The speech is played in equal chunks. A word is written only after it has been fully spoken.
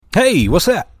Hey, what's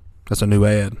that? That's a new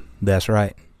ad. That's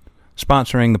right.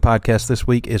 Sponsoring the podcast this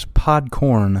week is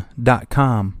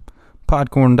Podcorn.com.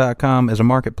 Podcorn.com is a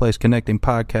marketplace connecting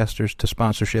podcasters to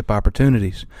sponsorship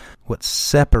opportunities. What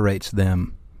separates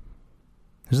them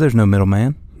is there's no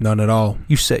middleman. None at all.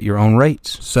 You set your own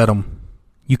rates. Set them.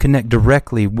 You connect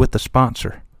directly with the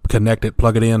sponsor. Connect it,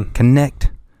 plug it in. Connect,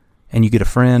 and you get a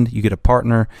friend, you get a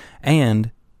partner,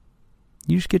 and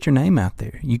you just get your name out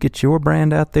there. You get your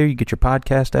brand out there, you get your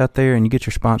podcast out there, and you get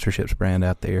your sponsorships brand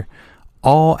out there.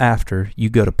 All after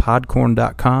you go to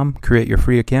podcorn.com, create your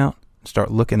free account, and start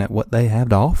looking at what they have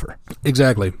to offer.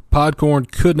 Exactly.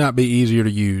 Podcorn could not be easier to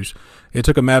use. It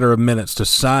took a matter of minutes to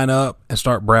sign up and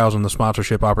start browsing the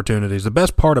sponsorship opportunities. The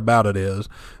best part about it is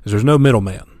there's no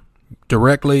middleman.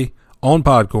 Directly on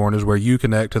Podcorn is where you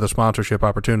connect to the sponsorship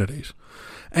opportunities.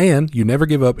 And you never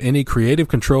give up any creative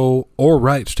control or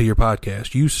rights to your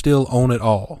podcast. You still own it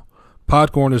all.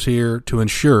 Podcorn is here to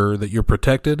ensure that you're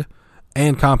protected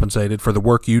and compensated for the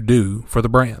work you do for the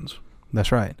brands.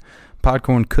 That's right.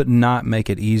 Podcorn could not make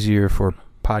it easier for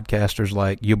podcasters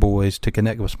like you boys to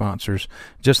connect with sponsors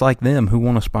just like them who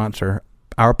want to sponsor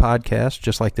our podcast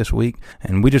just like this week.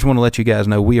 And we just want to let you guys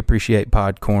know we appreciate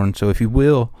Podcorn. So if you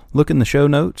will, look in the show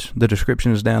notes. The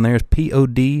description is down there. It's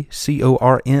podcorn.com,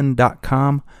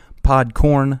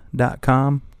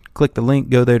 podcorn.com. Click the link,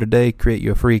 go there today, create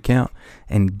you a free account,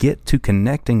 and get to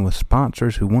connecting with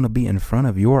sponsors who want to be in front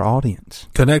of your audience.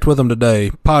 Connect with them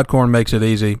today. Podcorn makes it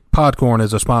easy. Podcorn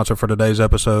is a sponsor for today's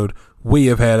episode. We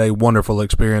have had a wonderful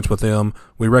experience with them.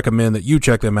 We recommend that you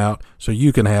check them out so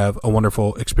you can have a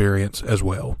wonderful experience as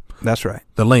well. That's right.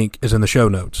 The link is in the show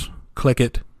notes. Click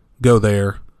it, go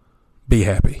there, be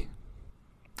happy.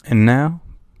 And now,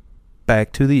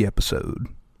 back to the episode.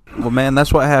 Well, man,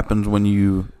 that's what happens when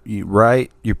you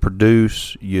write, you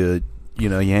produce, you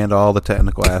handle all the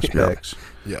technical aspects.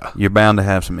 Yeah. You're bound to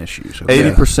have some issues.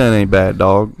 80% ain't bad,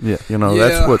 dog. Yeah,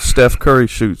 that's what Steph Curry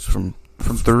shoots from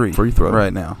free throw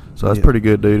right now. So that's pretty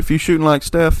good, dude. If you're shooting like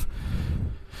Steph,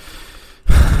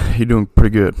 you're doing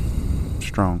pretty good.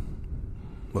 Strong.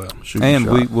 Well,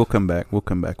 and we'll come back. We'll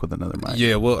come back with another mic.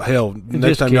 Yeah, well, hell,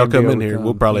 next time y'all come in here,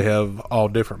 we'll probably have all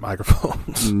different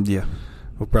microphones. Yeah.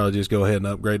 We'll probably just go ahead and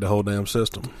upgrade the whole damn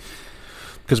system.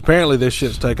 Because apparently this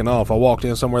shit's taken off. I walked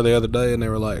in somewhere the other day and they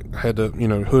were like, had the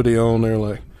hoodie on. They were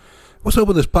like, "What's up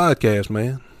with this podcast,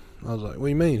 man?" I was like, "What do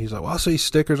you mean?" He's like, "Well, I see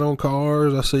stickers on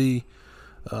cars. I see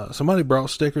somebody brought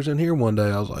stickers in here one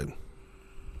day." I was like,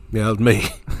 "Yeah, that was me."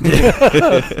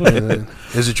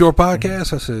 Is it your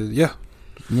podcast? I said, "Yeah."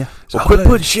 Yeah. Well, quit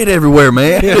putting shit everywhere,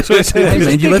 man. Yeah, hey,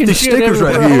 man, you left these stickers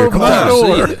right here. Come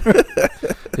on.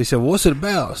 He said, "Well, what's it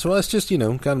about?" So let's just,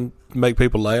 kind of make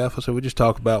people laugh. I said, we just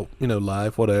talk about,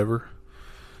 life, whatever.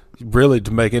 Really,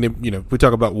 to make any, we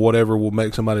talk about whatever will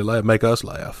make somebody laugh, make us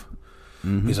laugh.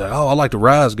 Mm-hmm. He's like, "Oh, I like the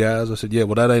Rise guys." I said, "Yeah,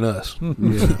 well, that ain't us."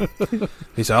 Yeah.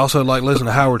 He said, "I also like listening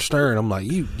to Howard Stern." I'm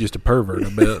like, "You just a pervert, I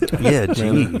bet." Yeah,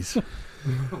 jeez.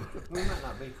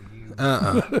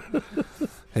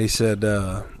 He said,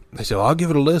 "Well, I'll give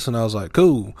it a listen." I was like,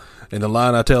 "Cool." And the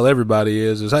line I tell everybody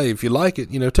is, "Hey, if you like it,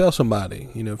 tell somebody.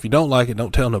 If you don't like it,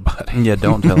 don't tell nobody." Yeah,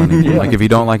 don't tell anybody. Yeah. Like, if you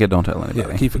don't like it, don't tell anybody.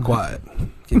 Yeah, keep it quiet.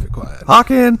 Keep it quiet.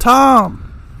 Hockey and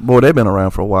Tom. Boy, they've been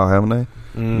around for a while, haven't they?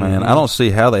 Mm-hmm. Man, I don't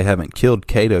see how they haven't killed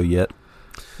Cato yet.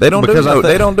 They don't do it.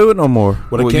 They don't do it no more.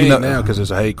 Well, they can't now because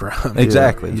it's a hate crime.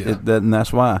 Exactly. Yeah. And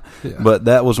that's why. Yeah. But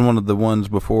that was one of the ones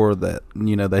before that,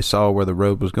 they saw where the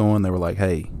road was going. They were like,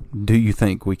 "Hey, do you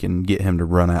think we can get him to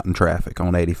run out in traffic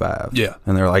on 85? Yeah.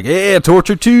 And they're like, "Yeah,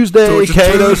 Torture Tuesday. Torture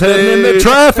Cato's Tuesday. heading into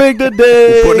traffic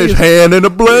today. Putting his hand in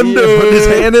a blender. Yeah, putting his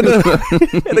hand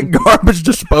in a garbage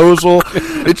disposal.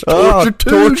 It's Torture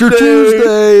Torture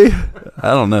Tuesday.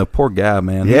 I don't know. Poor guy,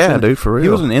 man. Yeah, dude, for real. He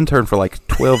was an intern for like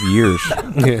 12 years.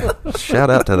 Yeah.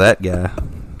 Shout out to that guy.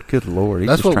 Good Lord.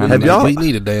 That's what we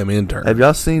need a damn intern. Have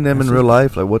y'all seen them in real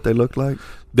life, like what they look like?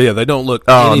 Yeah, they don't look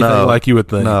anything like you would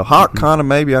think. No, Hawk kind of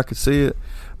maybe I could see it,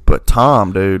 but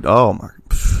Tom, dude, oh my,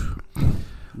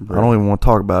 I don't even want to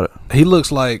talk about it. He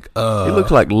looks like he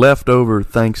looks like leftover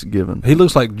Thanksgiving. He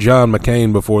looks like John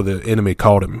McCain before the enemy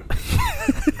caught him.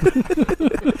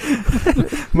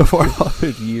 Before all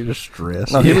his years of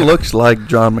stress. No, he looks like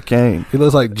John McCain. He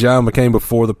looks like John McCain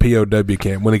before the POW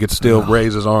camp when he could still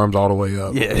raise his arms all the way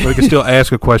up. Yeah. When he could still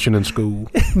ask a question in school.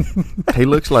 He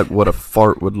looks like what a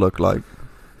fart would look like.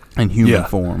 In human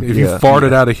form. If you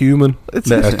farted out a human,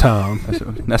 that's Tom.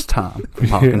 That's Tom from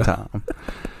Hawk and Tom.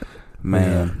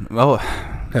 Man. Yeah. Oh,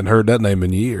 hadn't heard that name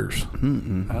in years.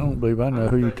 Mm-mm. I don't believe I know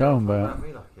who you're talking about.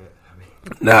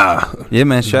 Nah. Yeah,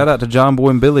 man. Shout out to John Boy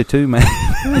and Billy, too, man.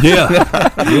 Yeah.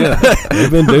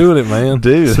 They've been doing it, man.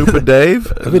 Dude. Super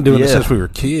Dave. They've been doing it Yeah. since we were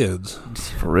kids.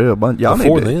 For real, but y'all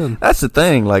Before need to, then. That's the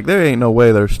thing. Like, there ain't no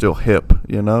way they're still hip.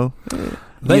 You know.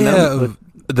 They You know, have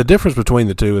the difference between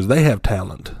the two is they have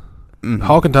talent. Mhm.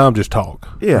 Hawk and Tom just talk.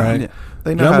 Yeah. right? Yeah.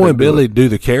 They know how John Boy to and do Billy it. do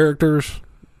the characters.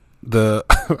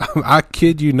 I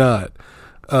kid you not.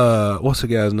 What's the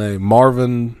guy's name?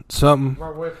 Marvin something.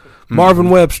 Marvin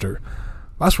Webster.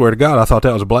 I swear to God, I thought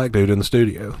that was a black dude in the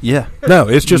studio. Yeah. No,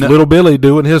 it's just No. little Billy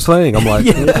doing his thing. I'm like,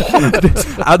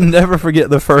 I'll never forget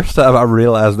the first time I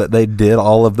realized that they did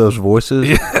all of those voices.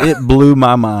 It blew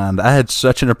my mind. I had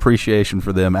such an appreciation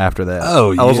for them after that.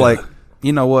 Oh, I was yeah. like,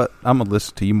 you know what? I'm going to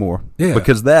listen to you more. Yeah.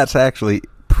 Because that's actually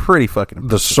pretty fucking the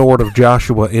impressive. Sword of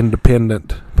Joshua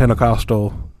Independent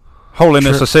Pentecostal.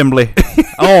 Holiness Church. Assembly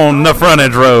on the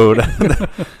frontage road.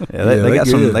 they they got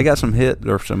some. good. They got some hit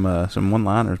or some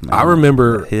one-liners. Man. I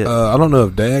remember, That hit. I don't know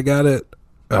if Dad got it.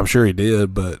 I'm sure he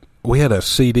did, but we had a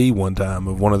CD one time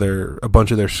of a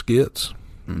bunch of their skits.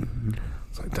 Mhm.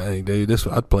 It's like, dang, dude,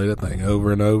 I'd play that thing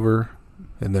over and over,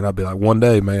 and then I'd be like, one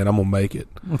day, man, I'm gonna make it,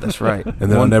 That's right.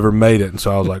 and then I never made it, and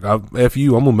so I was like, F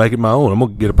you, I'm gonna make it my own. I'm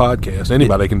gonna get a podcast.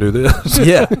 Anybody can do this.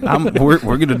 Yeah, we're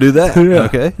going to do that. Yeah.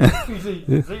 Okay.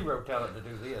 Zero talent to do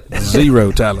this.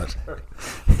 Zero talent.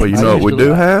 But you I know what used we to do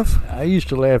like- have? I used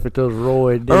to laugh at those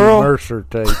Roy D. Earl? Mercer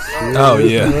tapes. Oh,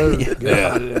 yeah.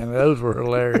 Yeah. And those were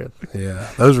hilarious. Yeah,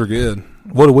 those were good.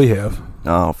 What do we have?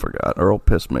 Oh, I forgot. Earl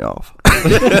pissed me off.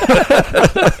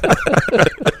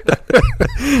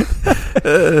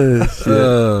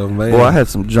 Oh man, Well, I had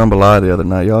some jambalaya the other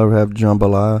night. Y'all ever have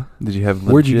jambalaya? Did you have?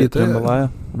 Where'd you legit get that?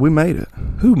 jambalaya? We made it.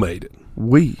 Who made it?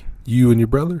 We, You and your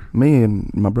brother? me and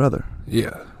my brother,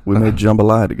 Yeah. we made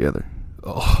jambalaya together.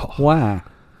 Oh, Why?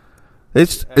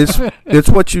 It's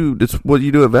what you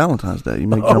do at Valentine's Day. You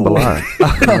make jambalaya.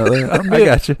 You know that? I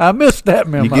got you. I missed that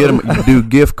memo. You get them. You do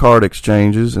gift card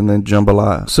exchanges and then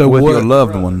jambalaya. so with what? your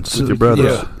loved ones, With your brothers.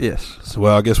 Yeah. Yes. So,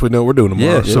 well, I guess we know what we're doing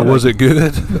tomorrow. Yeah, So yeah. was it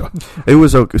good? It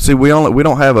was okay. See, we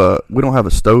don't have a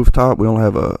stovetop. We only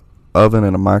have a oven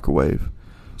and a microwave.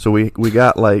 So we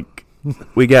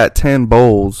got 10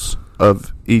 bowls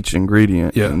of each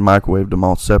ingredient Yeah. and microwaved them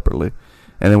all separately,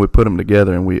 and then we put them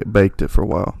together and we baked it for a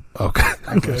while. Okay.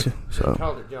 So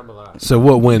Called it jambalaya. So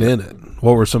what went in it?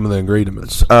 What were some of the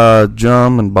ingredients?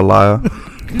 jam and balaya,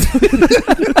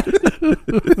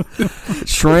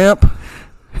 shrimp.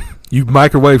 You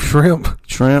microwave shrimp?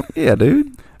 Yeah,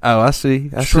 dude. Oh, I see.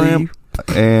 I Shrimp.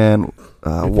 see. And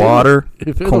water,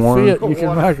 If it'll corn, fit, you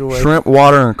can microwave. shrimp,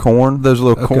 water, and corn. Those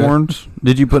little Okay. corns.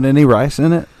 Did you put any rice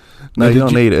in it? No, Now, you did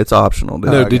don't you- need it. It's optional.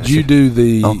 Dude. No, I did got you you. do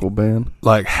the Uncle Ben?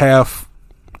 like half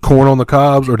corn on the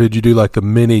cobs, or did you do like the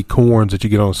mini corns that you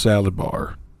get on a salad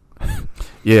bar?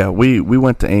 Yeah, we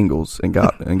went to Ingles and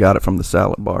got it from the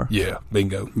salad bar. Yeah,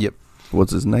 bingo.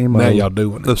 What's his name? Now y'all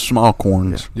doing The it. small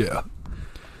corns. Yeah.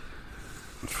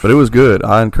 But it was good.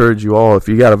 I encourage you all, if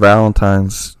you got a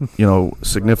Valentine's,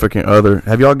 significant other.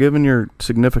 Have y'all given your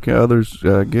significant others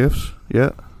gifts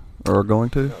yet, or are going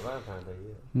to?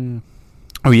 Hmm.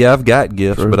 Oh yeah, I've got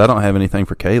gifts, True. but I don't have anything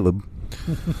for Caleb.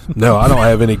 No, I don't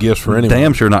have any gifts for anyone.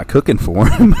 Damn sure not cooking for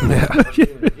him.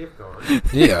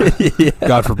 Yeah.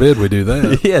 God forbid we do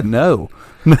that. Yeah, no.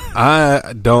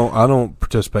 I don't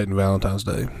participate in Valentine's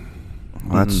Day.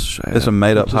 That's It's a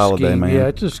made up It's a holiday, scheme. man. Yeah,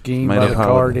 it's a scheme Made by up the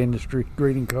holiday. card industry,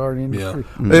 greeting card industry.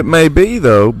 Mm. It may be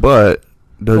though, but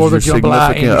does Or the your jambalaya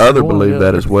significant industry other one, believe yeah.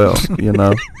 that as well?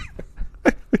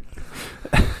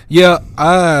 Yeah,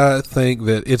 I think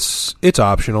that it's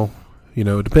optional.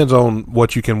 It depends on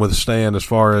what you can withstand as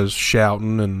far as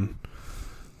shouting and,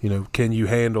 can you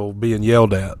handle being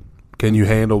yelled at? Can you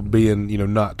handle being,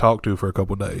 not talked to for a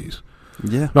couple of days?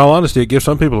 Yeah. In all honesty, it gives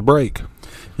some people a break.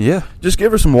 Yeah. Just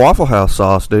give her some Waffle House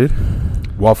sauce, dude.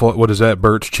 Waffle, what is that,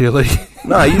 Birch chili?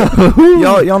 No,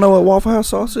 y'all know what Waffle House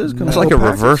sauce is? It's like a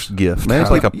reverse gift. Man, It's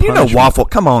like a punishment. waffle.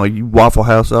 Come on, you Waffle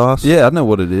House sauce. Yeah, I know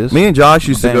what it is. Me and Josh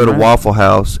used to Damn go to right. Waffle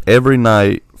House every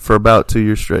night for about 2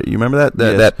 years straight. You remember that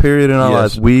Yes. that period in our Yes.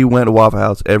 lives? We went to Waffle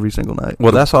House every single night.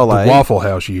 Well, that's all I The ate. Waffle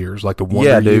House years, like the Wonder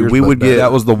Yeah, dude. years. We but would get.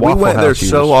 that was the Waffle We went there House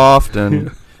so years.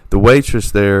 often. The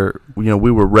waitress there, we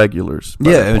were regulars.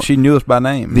 by Yeah, that and point. she knew us by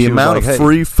name. the She was amount like, of "Hey."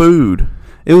 free food.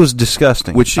 It was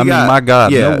disgusting. Which she I mean, got- my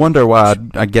God, yeah. no wonder why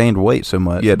I gained weight so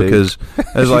much. Yeah, dude. because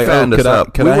I was She like, fattened us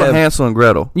up. could we I were have? Hansel and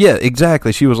Gretel. Yeah,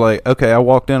 exactly. She was like, okay. I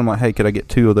walked in. I'm like, hey, could I get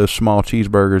 2 of those small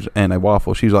cheeseburgers and a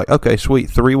waffle? She's like, okay, sweet.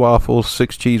 3 waffles,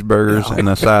 6 cheeseburgers, and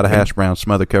a side of hash browns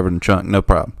smothered covered in chunk. No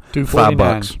problem.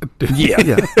 $2.49. $5. Yeah,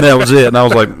 Yeah. that was it. And I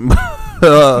was like,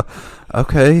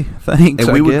 okay, thanks. And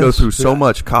I we would go guess. through so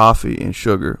much coffee and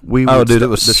sugar. Oh, dude, it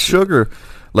was the sugar.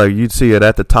 Like you'd see it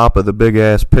at the top of the big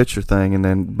ass picture thing, and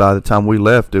then by the time we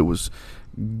left, it was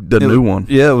the new one.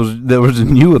 Yeah, there was a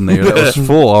new one there that was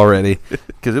full already.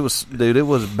 Because it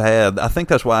was bad. I think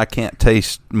that's why I can't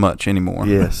taste much anymore.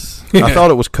 Yes. I thought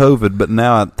it was COVID, but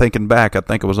now thinking back, I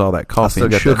think it was all that I coffee. still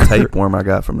and got sugar. that tapeworm I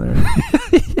got from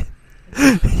there.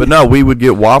 But no, we would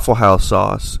get Waffle House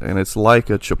sauce, and it's like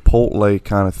a Chipotle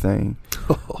kind of thing,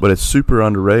 but it's super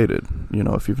underrated. You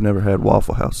know, if you've never had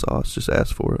Waffle House sauce, just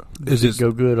ask for it. Is it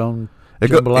Go good on It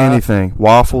go Jambalaya? anything,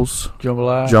 waffles,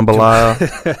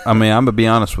 jambalaya. I mean, I'm going to be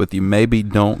honest with you. Maybe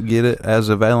don't get it as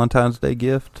a Valentine's Day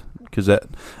gift. Because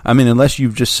unless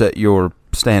you've just set your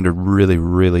standard really,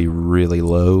 really, really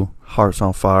low. Hearts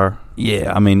on fire.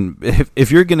 Yeah, I mean,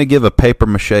 if you're going to give a paper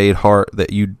mache heart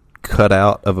that you cut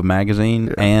out of a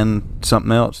magazine and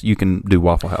something else, you can do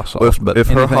Waffle House sauce. Well, if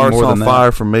her anything heart's more on than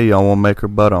fire for me, I want to make her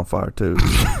butt on fire too.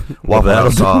 Waffle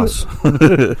that'll House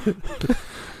do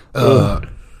sauce.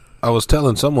 I was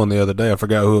telling someone the other day, I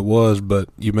forgot who it was, but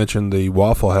you mentioned the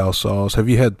Waffle House sauce. Have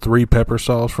you had 3 pepper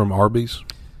sauce from Arby's?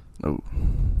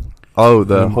 Oh,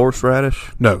 the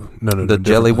horseradish? No. the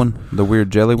jelly one, the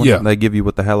weird jelly one. Yeah. They give you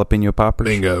with the jalapeno poppers.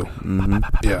 Bingo.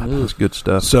 Yeah. That's good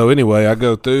stuff. So anyway, I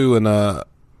go through and I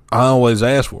always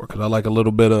ask for it because I like a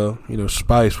little bit of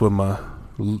spice with my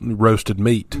roasted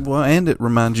meat. Well, and it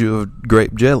reminds you of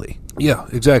grape jelly. Yeah,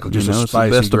 exactly. Just a it's the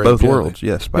spicy best of grape both jelly. worlds.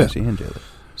 Yeah, spicy and jelly.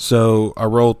 So I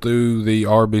rolled through the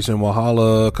Arby's in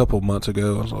Walhalla a couple of months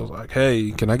ago. So I was like,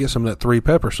 "Hey, can I get some of that 3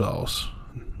 pepper sauce?"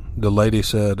 The lady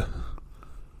said,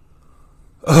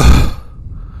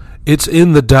 "It's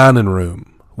in the dining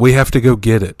room. We have to go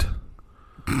get it."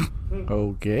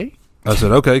 Okay. I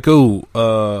said, "Okay, cool.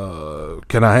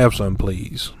 Can I have some,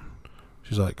 please?"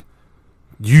 She's like,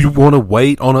 "You want to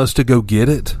wait on us to go get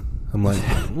it?" I'm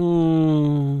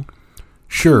like,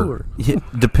 Sure. Yeah,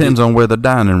 depends on where the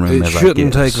dining room It is.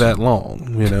 shouldn't I take guess. that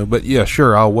long, but yeah,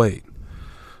 sure, I'll wait.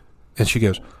 And she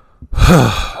goes,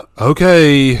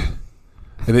 "Okay."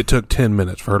 And it took 10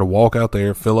 minutes for her to walk out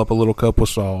there, fill up a little cup with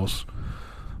sauce.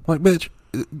 I'm like, bitch,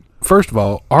 first of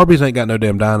all, Arby's ain't got no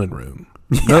damn dining room.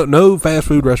 No fast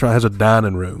food restaurant has a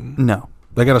dining room. No.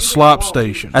 They got a slop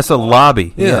station. That's a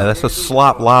lobby. Yeah. Yeah, that's a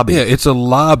slop lobby. Yeah, it's a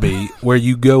lobby where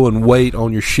you go and wait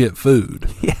on your shit food.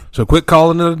 Yeah. So quit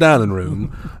calling it a dining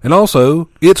room. And also,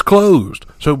 it's closed.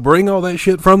 So bring all that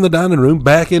shit from the dining room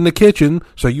back in the kitchen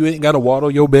so you ain't got to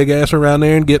waddle your big ass around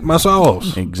there and get my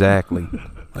sauce. Exactly.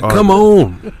 Like, come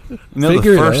on. Figure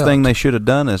The it first out. thing they should have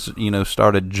done is,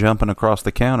 started jumping across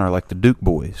the counter like the Duke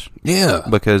boys. Yeah.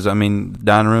 Because, dining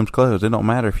room's closed. It don't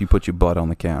matter if you put your butt on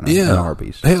the counter at Yeah.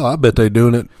 Arby's. Hell, I bet they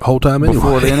doing it whole time anyway.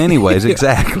 Before then anyways,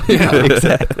 exactly.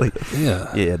 Exactly.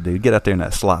 Yeah. Yeah, dude, get out there in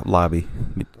that slop lobby.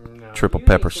 Get triple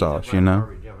pepper sauce, Jumping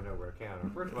over a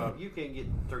counter. First of all, you can't get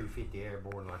 350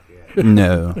 airborne like that.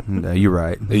 No, you're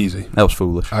right. Easy. That was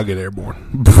foolish. I get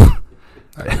airborne.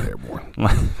 I get airborne.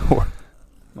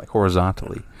 Like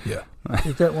horizontally. Yeah.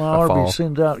 Is that why A fall. Arby's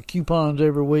sends out coupons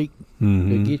every week to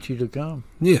Mhm. get you to come?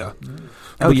 Yeah.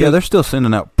 Oh, yeah, they're still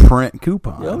sending out print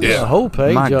coupons. Oh, Yeah. a whole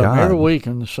page My of them God. every week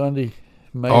on the Sunday.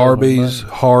 mail Arby's, on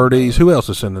Monday. Hardee's. Who else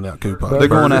is sending out coupons? They're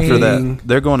going Burger after King. that.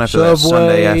 They're going after that Subway.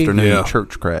 Sunday afternoon Yeah.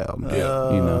 church crowd.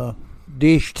 Yeah.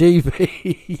 Dish TV.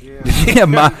 Yeah,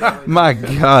 my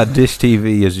God, Dish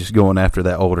TV is just going after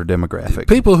that older demographic.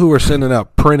 People who are sending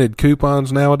out printed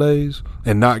coupons nowadays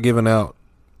and not giving out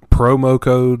promo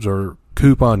codes or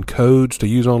coupon codes to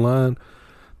use online,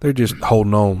 they're just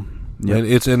holding on. Yep. And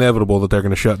it's inevitable that they're going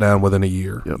to shut down within a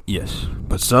year. Yep. Yes,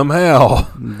 But somehow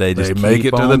they they just make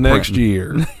keep it to the on next printing.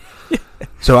 year.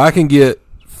 So I can get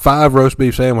 5 roast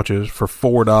beef sandwiches for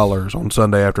 $4 on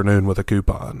Sunday afternoon with a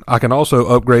coupon. I can also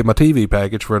upgrade my TV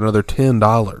package for another $10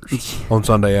 on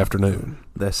Sunday afternoon.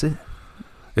 That's it.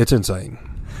 It's insane.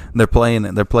 They're playing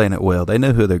it. They're playing it well. They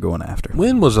know who they're going after.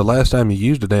 When was the last time you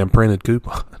used a damn printed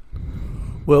coupon?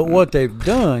 Well, what they've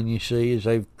done, you see, is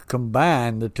they've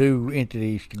combined the two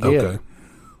entities together. Okay.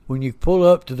 When you pull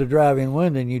up to the drive-in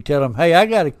window and you tell them, "Hey, I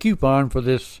got a coupon for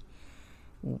this,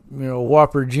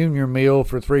 Whopper Junior meal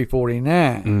for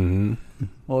 $3.49." Mm-hmm.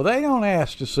 Well, they don't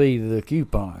ask to see the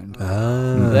coupon.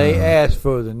 Ah. They ask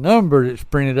for the number that's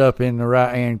printed up in the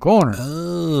right-hand corner.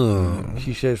 Oh.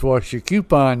 She says, "What's your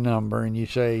coupon number?" And you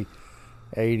say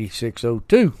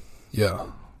 8602. Yeah.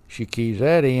 She keys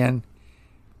that in.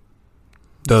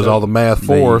 Does all the math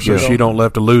There for her you so go. she don't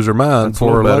have to lose her mind That's a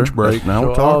for her little lunch better. break. Now So we're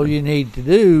all talking. you need to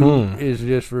do Hmm. is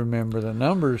just remember the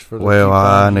numbers for the Well, I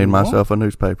coupon need you want. myself a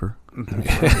newspaper.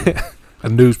 A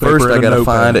newspaper. First, I and got to notepad.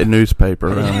 find a newspaper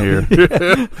around here.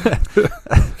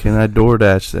 Can I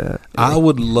DoorDash that? I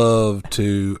would love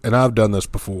to, and I've done this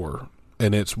before,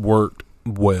 and it's worked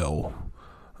well.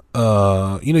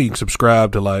 you can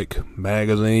subscribe to like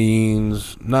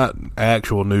magazines, not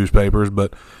actual newspapers,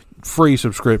 but free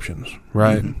subscriptions,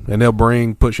 right? Mm-hmm. And they'll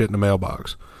put shit in the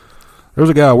mailbox. There was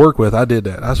a guy I work with. I did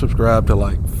that. I subscribed to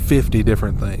like 50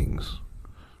 different things.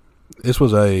 This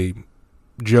was a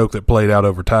joke that played out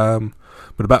over time.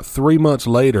 But about 3 months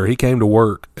later, he came to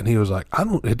work and he was like,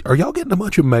 are y'all getting a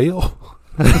bunch of mail?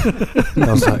 And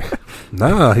I was like,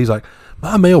 nah. He's like,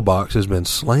 my mailbox has been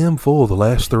slam full the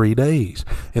last 3 days.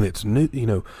 And it's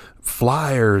new,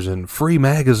 flyers and free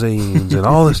magazines and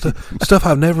all this stuff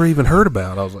I've never even heard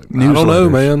about. I was like, I don't know,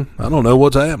 man. I don't know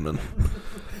what's happening.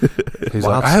 He's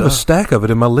like, I have a stack of it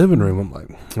in my living room. I'm like,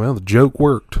 well, the joke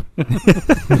worked.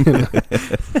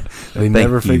 They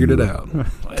never figured it out.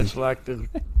 It's like the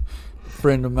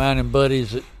friend of mine and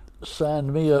buddies that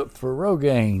signed me up for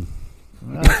Rogaine.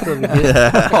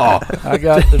 I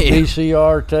got the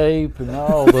VCR tape and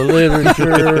all the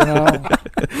literature and all.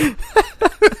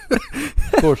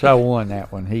 Of course, I won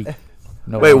that one.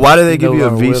 Wait, why did they give you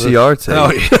a VCR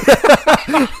tape?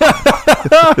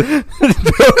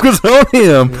 The joke was on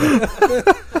him.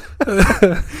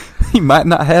 He might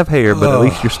not have hair, but at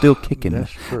least you're still kicking.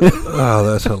 That's true. Oh,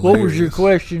 that's hilarious. What was your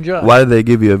question, John? Why did they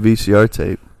give you a VCR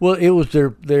tape? Well, it was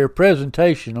their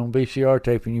presentation on VCR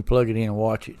tape, and you plug it in and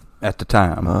watch it. At the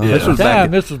time. This was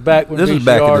This was back when this VCRs was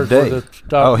back in the day. were the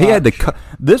top He had to. notch.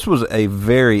 This was a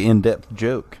very in-depth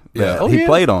joke. Yeah. That Oh, he yeah.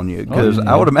 played on you because Oh,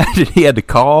 yeah. I would imagine he had to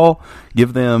call,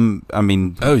 give them.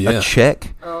 yeah. A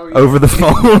check over the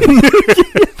phone.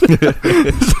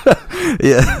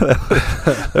 Yeah,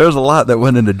 there was a lot that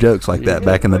went into jokes like that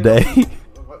back in the day.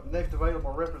 Next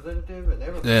available representative and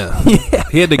everything. Yeah. Yeah.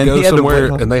 He had to And go he had to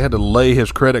somewhere, wait. and they had to lay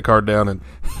his credit card down and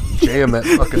jam that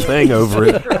fucking thing over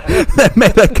it. They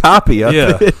made a copy of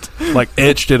Yeah. it. Like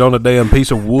etched it on a damn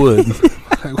piece of wood.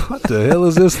 Like, what the hell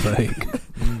is this thing?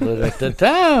 But at the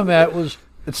time, that was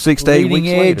It's 6 to 8 leading weeks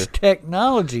edge later.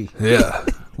 technology. Yeah.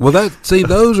 Well,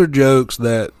 those are jokes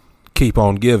that keep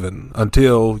on giving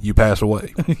until you pass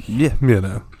away. Yeah,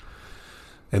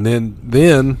 And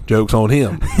then jokes on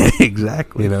him.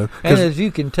 exactly. And 'Cause- as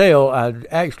you can tell, I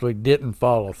actually didn't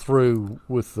follow through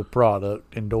with the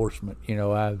product endorsement.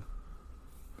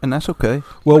 And that's okay.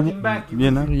 well, Back, You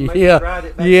know?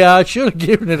 Yeah, I should have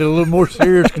given it a little more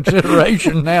serious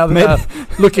consideration now that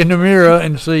I look in the mirror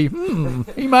and see,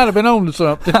 he might have been on to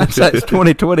something. Hindsight's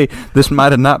 2020. This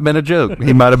might have not been a joke.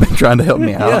 He might have been trying to help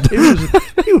me Yeah, out.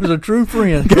 he was a true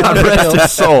friend. God rest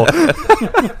his soul.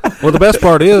 well, the best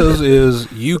part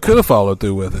is you could have followed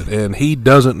through with it, and he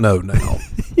doesn't know now.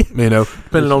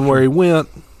 Depending on where he went,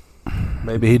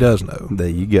 maybe he does know. There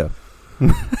you go.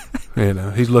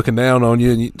 He's looking down on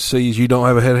you and he sees you don't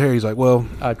have a head of hair. He's like, well,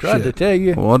 I tried to shit. tell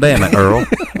you. Well, damn it, Earl.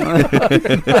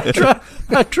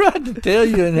 I tried to tell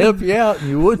you and help you out, and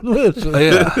you wouldn't listen.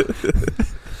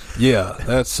 Yeah,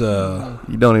 that's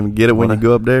You don't even get it when you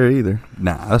go up there either.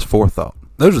 Nah, that's forethought.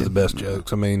 those are the best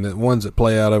jokes. I mean, the ones that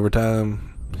play out over time.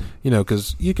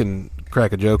 Because you can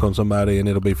crack a joke on somebody and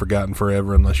it'll be forgotten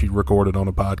forever unless you record it on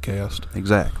a podcast.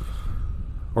 Exactly.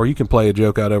 Or you can play a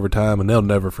joke out over time and they'll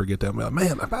never forget that.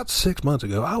 Man, about 6 months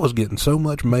ago, I was getting so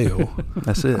much mail.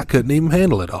 That's it. I couldn't even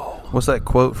handle it all. What's that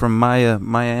quote from Maya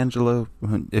Angelou?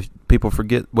 If people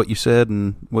forget what you said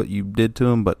and what you did to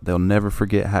them, but they'll never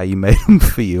forget how you made them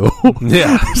feel.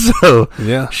 Yeah. So,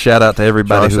 Yeah. shout out to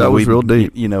everybody Josh, who that was real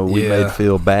deep. we Yeah. made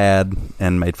feel bad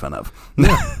and made fun of.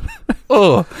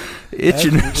 Oh,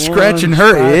 itching, That's scratching one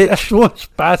her spicy- itch. That's one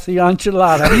spicy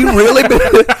enchilada. You really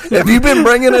have you been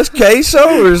bringing us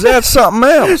queso, or is that something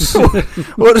else?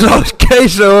 What is all this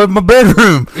queso in my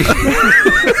bedroom?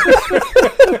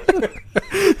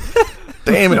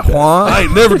 Damn it, Juan! I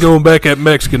ain't never going back at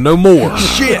Mexican no more.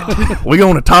 Shit, We're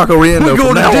going to Taco Riendo we're from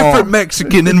going to now different on.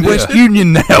 Mexican in West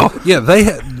Union now. Yeah,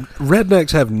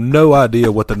 rednecks have no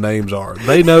idea what the names are.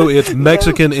 They know it's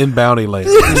Mexican in Bounty Land.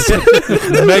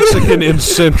 It's Mexican in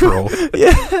Central.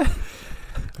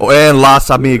 Oh, and Las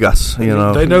Amigas.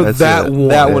 They know that's that it. one.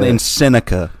 That one in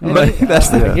Seneca. But That's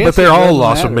the. I guess But they're it all doesn't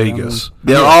Los matter. Amigas.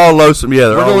 They're all Los. Yeah, they're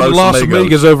We're all going to Los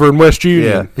Amigas over in West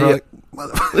Union. Yeah. Right?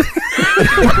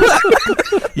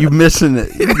 You missing it?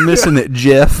 You missing it,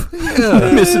 Jeff?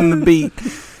 Missing the beat.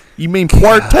 You mean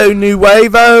Puerto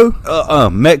Nuevo?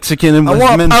 Mexican in I want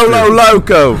Westminster. Polo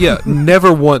Loco. Yeah,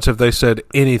 never once have they said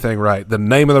anything right. The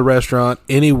name of the restaurant,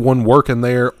 anyone working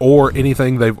there, or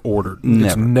anything they've ordered.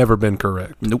 It's Never. never been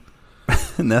correct. Nope.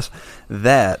 And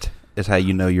that is how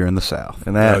you know you're in the South.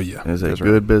 And that Oh, is yeah. a That's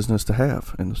good business to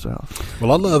have in the South.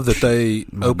 Well, I love that they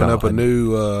My open up a God.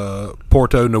 new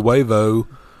Porto Nuevo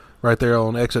right there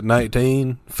on exit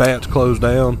 19. Fats closed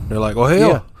down. They're like, well,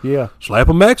 hell, Yeah. slap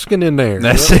a Mexican in there.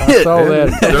 That's I it. saw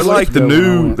that. They're like the Going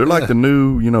new. on. They're like the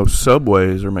new.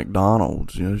 Subways or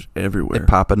McDonald's. Just They everywhere.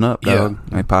 popping up, Yeah. dog.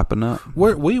 They popping up.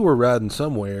 We were riding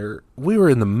somewhere. We were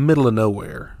in the middle of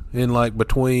nowhere, in like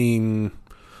between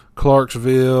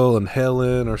Clarksville and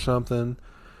Helen or something.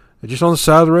 And just on the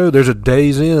side of the road, there's a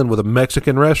Days Inn with a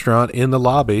Mexican restaurant in the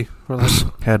lobby. We're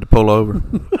like, Had to pull over.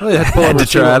 oh, you had to, pull Had over to and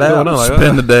see try what it was out. going on. Like,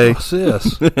 Spend the day. What's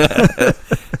this?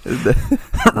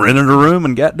 Rented a room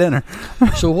and got dinner.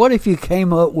 So what if you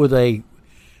came up with a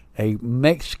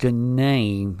Mexican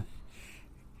name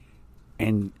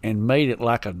and made it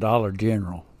like a Dollar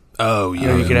General? Oh, You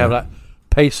know, you could have like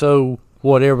peso,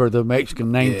 whatever the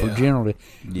Mexican name Yeah. for generally.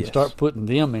 Yes. Start putting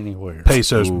them anywhere.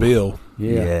 Pesos Ooh. bill.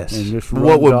 Yeah. Yes. And just What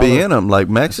run would be dollar- in them? Like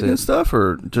Mexican That's it. stuff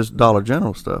or just Dollar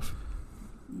General stuff?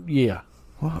 Yeah.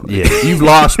 Yeah. You've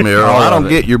lost me, Earl. I don't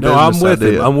get your No, business I'm with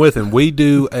idea. him. I'm with him. We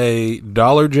do a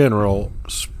Dollar General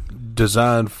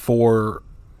designed for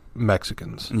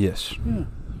Mexicans Yes.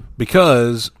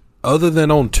 because other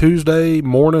than on Tuesday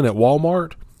morning at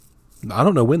Walmart, I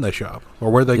don't know when they shop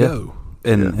or where they Yeah. go.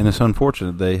 And it's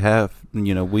unfortunate they have.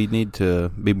 We need to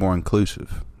be more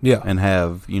inclusive Yeah. and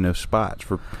have spots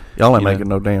for. Y'all ain't you know. making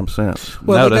no damn sense.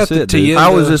 Well, No, they that's got the it, dude. Tienda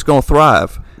How is this going to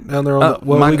thrive? down there on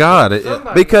the, My we- God!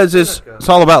 Because it's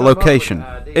all about location.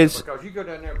 It's- because you go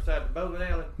down there beside the bowling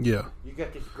alley, Yeah. you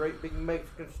got this great big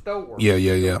Mexican store. Yeah,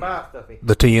 yeah, You yeah. can buy stuff in.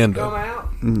 The Come Tienda. out,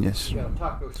 Yes. you got a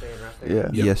taco stand right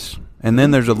there. Yeah. Yes. And then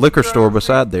there's a liquor store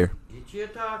beside there. Get you a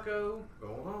taco, go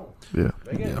home. Yeah.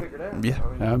 They got Yeah. it figured out. Yeah.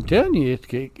 I mean, I'm telling you,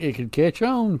 it could catch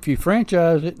on if you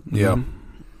franchise it. Yeah.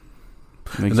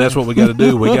 Mm-hmm. And that's what we got to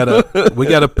do. We got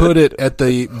to put it at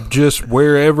the just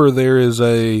wherever there is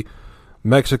a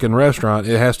Mexican restaurant,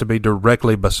 it has to be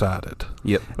directly beside it.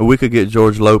 Yep. We could get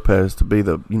George Lopez to be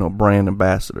the brand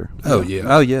ambassador Oh yeah.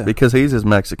 Oh yeah. because he's as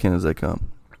Mexican as they come.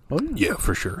 Oh, yeah. Yeah,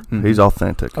 for sure. Mhm. He's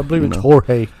authentic. I believe you it's know.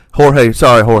 Jorge.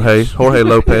 Jorge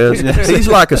Lopez. He's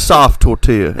like a soft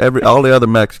tortilla. All the other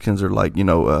Mexicans are like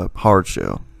hard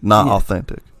shell, not Yeah.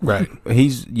 authentic. Right.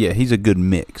 He's a good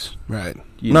mix. Right.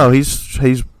 You No, know, he's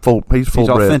full. He's full he's bred.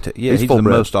 authentic. Yeah, he's full the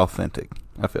bred. most authentic.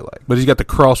 I feel like. But he's got the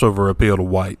crossover appeal to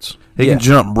whites. He Yeah. can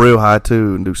jump real high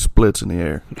too and do splits in the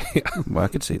air. Well, I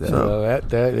could see that. So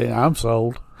that I'm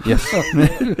sold. Yes.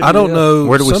 I don't know.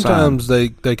 Where do we sometimes they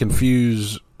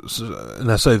confuse,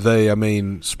 and I say they, I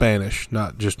mean Spanish,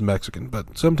 not just Mexican.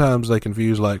 But sometimes they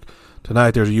confuse. Like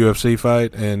tonight, there's a UFC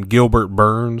fight, and Gilbert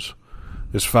Burns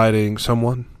is fighting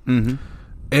someone. Mm-hmm.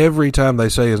 Every time they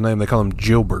say his name, they call him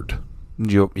Gilbert.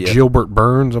 Yeah. Gilbert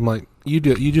Burns. I'm like, you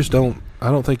just don't. I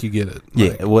don't think you get it. Yeah.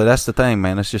 Like, Well, that's the thing,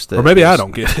 man. It's just that. or maybe I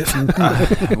don't get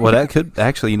it. Well, that could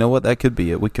actually. You know what? That could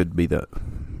be it. We could be the.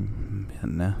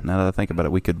 Now that I think about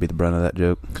it, we could be the brunt of that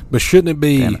joke. But shouldn't it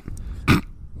Damn be?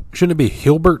 Shouldn't it be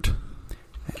Hilbert?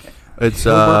 It's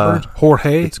Hilbert Burns?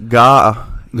 Jorge. it's ga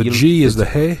The G is the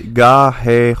hey. ga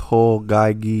he ho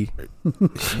gai gi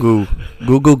goo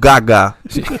goo gaga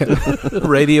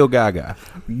Radio Gaga.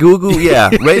 goo goo yeah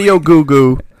radio goo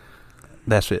goo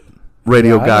That's it.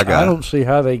 radio Yeah, gaga. I don't see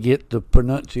how they get the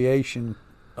pronunciation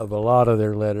of a lot of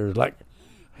their letters, like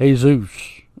Jesus.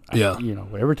 Yeah.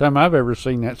 Every time I've ever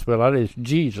seen that spelled out, it's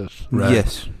Jesus. Right.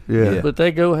 Yes. yeah. Yeah. But they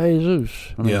go Jesus.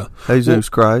 I mean, Yeah. Jesus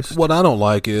Christ. What I don't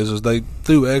like is they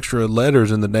threw extra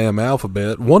letters in the damn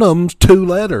alphabet. One of them's 2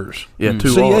 letters, Yeah, Mm.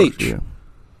 two CH. R's. Yeah.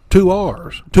 2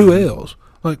 R's, 2 L's.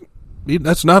 Like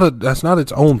that's not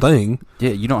its own thing.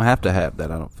 Yeah. You don't have to have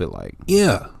that. I don't feel like.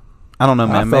 Yeah. I don't know,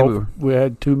 I man. thought Maybe. we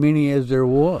had too many as there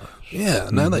was. Yeah.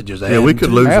 Now they just Yeah, we add could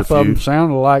two. lose a Half of them few.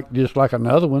 sounded like just like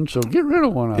another one, so get rid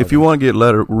of one of If you want to get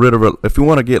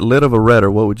rid of a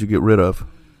letter, what would you get rid of?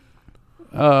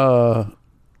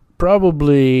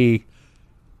 probably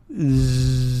Q.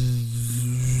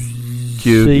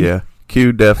 C. Yeah,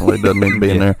 Q definitely doesn't need to be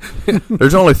in there.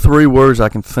 There's only 3 words I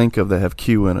can think of that have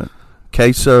Q in it: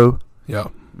 queso, Yeah.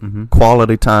 Mm-hmm.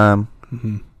 quality time,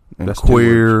 Mm-hmm. and That's 2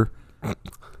 queer.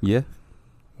 Yeah.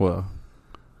 Well.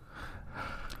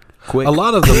 Quick. A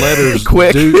lot of the letters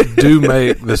Quick. do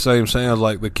make the same sounds,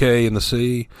 like the K and the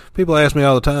C. People ask me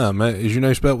all the time, "Man, is your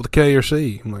name spelled with a K or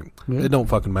C?" I'm like, Yeah. it don't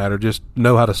fucking matter. Just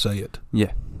know how to say it. Yeah.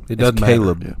 It It's doesn't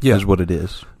Caleb. matter. Yeah. Is what it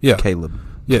is. Yeah. Caleb.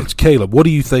 Yeah, it's Caleb. What do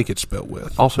you think it's spelled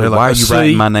with? Also, They're why like, are a you C?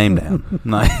 writing my name down?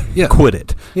 Like, Yeah. Quit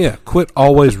it. Yeah, quit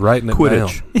always writing it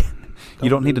Quidditch. down. You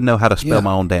don't need to know how to spell Yeah.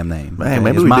 my own damn name. Man, okay?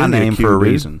 maybe it's we my do need a name Q, for a dude.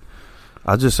 reason.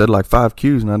 I just said like 5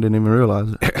 Q's and I didn't even realize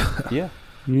it. Yeah.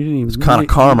 You didn't even, It's kinda you didn't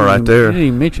karma right even- there. You didn't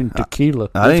even mention tequila.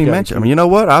 I didn't even mention. I mean, you know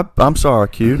what? I'm sorry,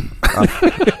 Q.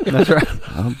 That's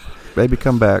right. Baby,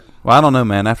 come back. Well, I don't know,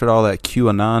 man. After all that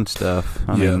QAnon stuff,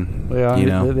 I Yeah. mean, Well, you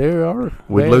know. there are.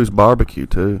 We'd lose barbecue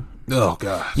too. Oh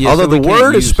God. Yeah, Although so we the can't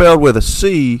word is use- spelled with a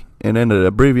C and then the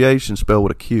abbreviation spelled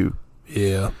with a Q.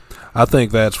 Yeah. I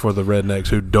think that's for the rednecks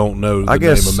who don't know the I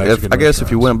guess name of Mexican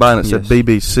if you went by and it said Yes.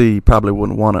 BBC, you probably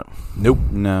wouldn't want it. Nope.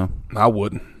 No. I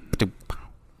wouldn't.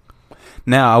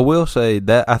 Now, I will say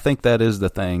that I think that is the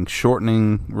thing,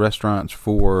 shortening restaurants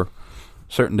for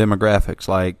certain demographics.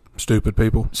 Like, Stupid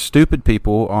people. stupid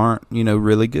people aren't,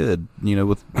 really good,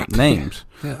 with names.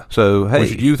 Yeah. So, We hey,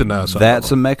 should euthanize some that's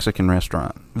of a them. Mexican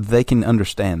restaurant. They can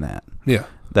understand that. Yeah.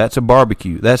 That's a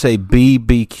barbecue. That's a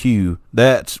BBQ.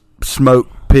 That's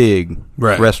smoked pig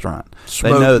Right. restaurant.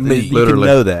 Smoked they know meat you literally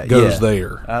can know that. goes yeah.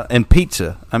 there. And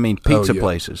pizza. I mean, pizza Oh, yeah.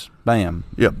 places. Bam.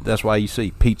 Yep. That's why you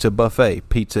see Pizza Buffet,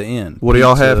 Pizza Inn. What do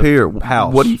y'all Pizza have here?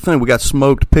 House. What do you think? We got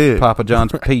smoked pig. Papa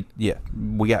John's pizza. Yeah,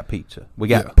 we got pizza. We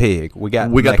got Yeah. pig. We got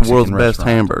we got Mexican the world's best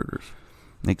restaurants. hamburgers.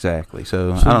 Exactly.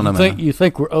 So I don't know, man. You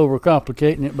think we're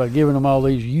overcomplicating it by giving them all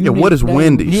these unique Yeah, what is names?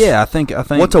 Wendy's? Yeah, I think.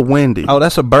 What's a Wendy? Oh,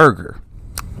 that's a burger.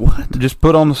 What? Just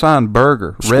put on the sign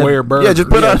burger. Square burger. Yeah, just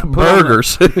put Yeah, on put on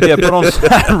burgers. Yeah, put on the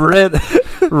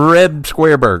sign red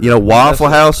square burger. You know, Waffle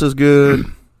That's House is good.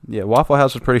 Yeah, Waffle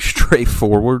House is pretty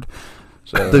straightforward.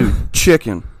 So, Dude,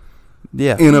 chicken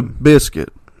yeah, in a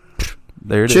biscuit.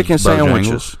 there it is. Chicken Bojangles.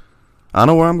 sandwiches. I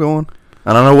know where I'm going.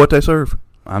 And I know what they serve.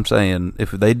 I'm saying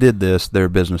if they did this, their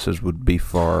businesses would be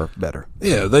far better.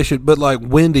 Yeah, they should. But like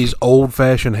Wendy's old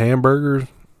fashioned hamburgers.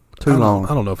 Too long.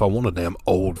 I don't know if I want a damn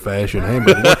old fashioned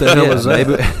hamburger. What the hell is that?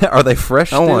 maybe- are they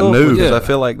fresh I want still? new. Because Yeah. I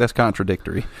feel like that's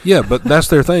contradictory. Yeah, but that's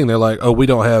their thing. They're like, oh, we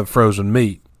don't have frozen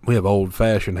meat. We have old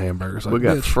fashioned hamburgers. Like, We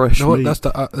got bitch, fresh you know what? meat.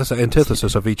 That's the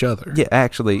antithesis of each other. Yeah,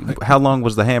 actually, how long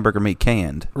was the hamburger meat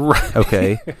canned? Right.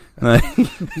 Okay.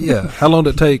 Yeah. How long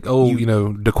did it take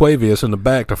DeQuavius in the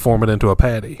back to form it into a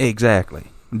patty? Exactly.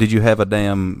 Did you have a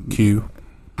damn Q.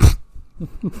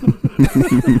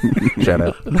 shout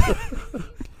out?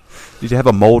 Did you have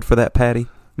a mold for that patty?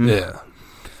 Yeah.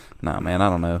 Nah, man, I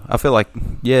don't know. I feel like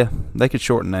they could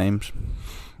shorten names.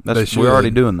 They should. We're already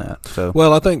doing that. So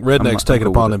Well, I think rednecks I'm take it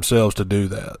cool upon with it. themselves to do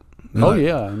that. They're Oh like,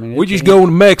 yeah, I mean We just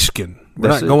going Mexican. We're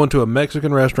That's not it. going to a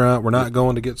Mexican restaurant. We're not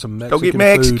going to get some Mexican Go get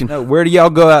Mexican. food. no, where do y'all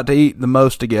go out to eat the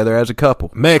most together as a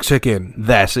couple? Mexican.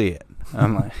 That's it.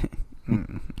 I'm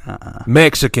like,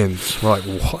 Mexicans. We're like,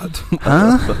 what?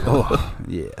 Oh,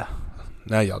 yeah.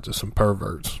 now y'all just some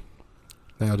perverts.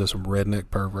 Now just some redneck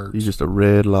perverts. You're just a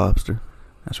red lobster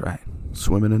That's right.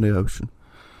 swimming in the ocean.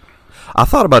 I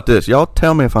thought about this. Y'all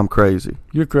tell me if I'm crazy.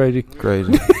 You're crazy.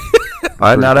 Crazy. All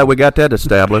right, now that we got that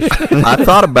established, I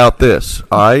thought about this.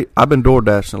 All right, I've been door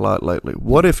dashing a lot lately.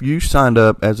 What if you signed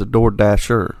up as a door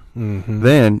dasher? Mm-hmm.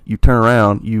 Then you turn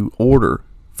around, you order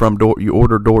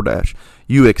DoorDash.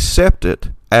 You accept it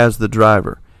as the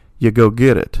driver. You go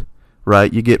get it,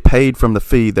 right? You get paid from the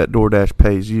fee that DoorDash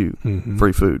pays you. Mhm.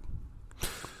 Free food.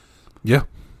 Yeah.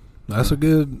 That's a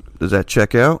good. Does that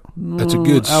check out? That's a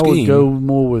good I would scheme. go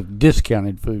more with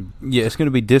discounted food. Yeah, it's going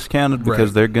to be discounted because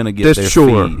Right. they're going to get This their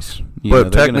sure. fees. You know,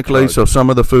 But they're gonna technically, charge so some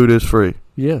of the food is free.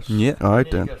 Yes. Yeah, All right,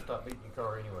 You then. gotta stop eating your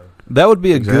car anyway. that would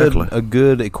be Exactly. a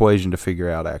good equation to figure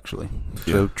out. Actually,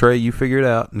 so Trey, you figure it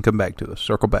out and come back to us.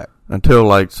 Circle back. Until,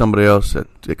 like, somebody else that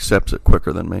accepts it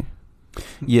quicker than me.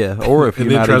 Yeah, or if And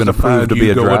you're then not tries even to approved find to you be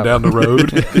a going driver, down the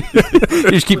road.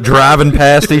 you just keep driving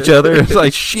past each other. It's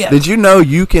like shit. Did you know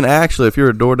you can actually, if you're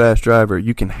a DoorDash driver,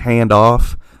 you can hand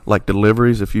off like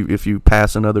deliveries if you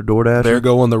pass another DoorDash. They're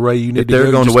going the way you need if to they're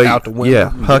go. going just the way, out the window. yeah,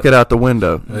 huck it out the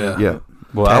window. Yeah.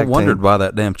 Well, I Tag wondered team. why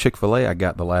that damn Chick-fil-A I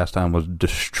got the last time was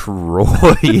destroyed.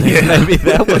 Maybe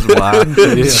that was why.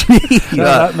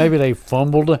 Jeez. Maybe they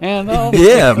fumbled a handoff.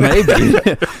 Yeah, maybe.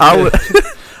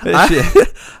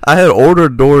 I had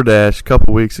ordered DoorDash a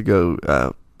couple weeks ago.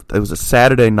 It was a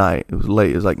Saturday night. It was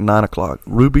late. It was like 9 o'clock.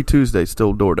 Ruby Tuesday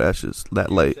still DoorDashes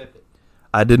that late.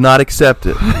 I did not accept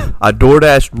it. I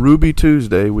DoorDashed Ruby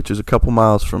Tuesday, which is a couple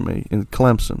miles from me in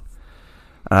Clemson.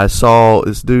 And I saw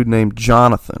this dude named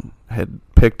Jonathan had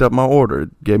picked up my order.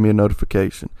 It gave me a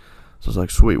notification. So I was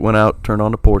like, sweet. Went out, turned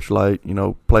on the porch light,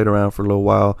 played around for a little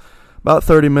while. About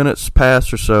 30 minutes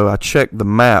passed or so, I checked the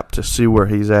map to see where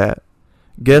he's at.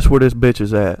 Guess where this bitch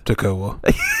is at? Toccoa.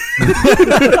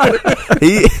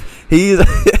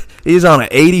 He's on an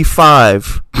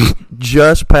 85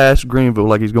 just past Greenville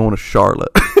like he's going to Charlotte.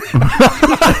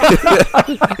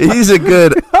 He's a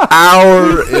good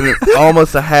hour and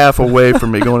almost a half away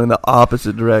from me going in the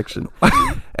opposite direction.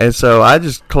 And so I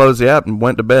just closed the app and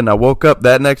went to bed, and I woke up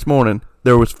that next morning.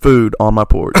 There was food on my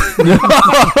porch.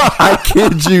 I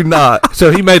kid you not. So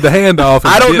he made the handoff.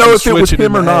 And I don't know didn't if it was switch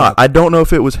him or in not. half. I don't know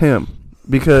if it was him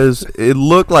because it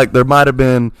looked like there might have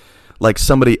been like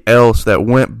somebody else that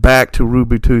went back to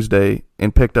Ruby Tuesday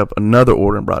and picked up another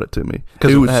order and brought it to me.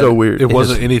 It was so weird. It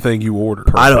wasn't anything you ordered.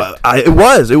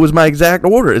 It was my exact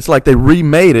order. It's like they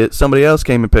remade it. Somebody else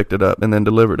came and picked it up and then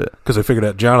delivered it. Because they figured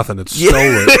out Jonathan had stolen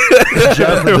it.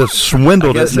 Jonathan just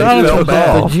swindled it. Jonathan's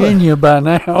in Virginia by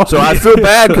now. So I feel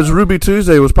bad because Ruby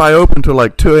Tuesday was probably open till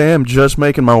like 2 a.m. just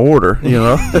making my order, you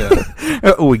know?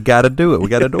 We got to do it. We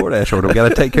got a DoorDash order. We got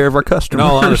to take care of our In customers.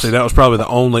 all honesty, that was probably the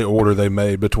only order they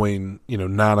made between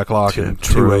 9 o'clock and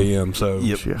 2 a.m. So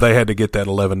they had to get that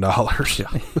 $11.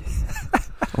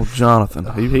 Oh,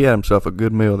 Jonathan. He had himself a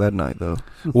good meal that night, though.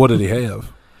 What did he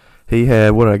have? He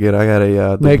had, what did I get? I got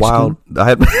a, the Mexican. wild, I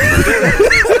had,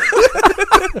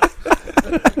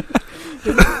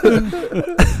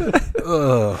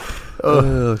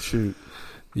 oh, shoot.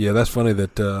 Yeah, that's funny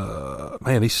that,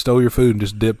 man, he stole your food and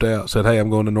just dipped out. Said, hey, I'm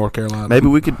going to North Carolina. Maybe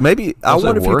we could, I Was it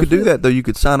wonder if you worth could do it? that, though. You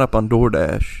could sign up on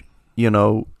DoorDash,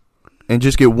 and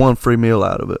just get one free meal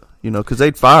out of it, because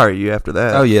they'd fire you after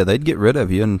that. Oh yeah, they'd get rid of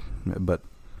you, but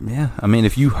yeah, I mean,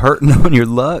 if you hurting on your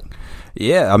luck,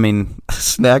 yeah, I mean,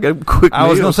 Snag a quick I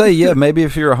was meal. gonna say, yeah, maybe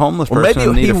if you're a homeless Or person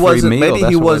and maybe need he a free wasn't. meal, Maybe that's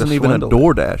he a way wasn't to even a swindle.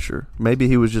 DoorDasher. Maybe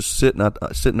he was just sitting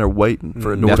there waiting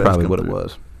for a DoorDash. That's probably to what come it through.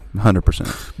 was.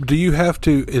 100%. Do you have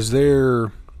to,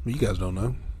 you guys don't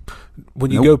know. When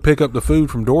you go pick up the food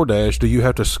from DoorDash, do you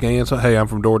have to scan something? Hey, I'm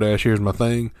from DoorDash, here's my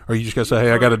thing? Or you just got to say,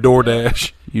 hey, I got a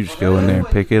DoorDash? You just go in there and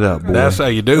pick it up, boy. That's how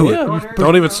you do it.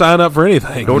 Don't even sign up for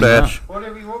anything. DoorDash.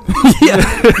 Whatever you want.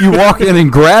 yeah, you walk in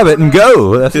and grab it and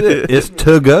go. That's it. It's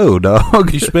to go,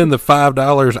 dog. You spend the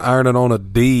 $5 ironing on a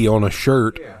D on a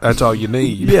shirt. That's all you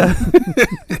need. Yeah.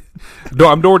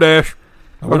 I'm DoorDash.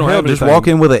 We Or don't hell, have just anything. walk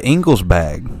in with an Ingles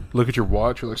bag. Look at your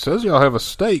watch. You're like, says y'all have a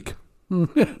steak. I'm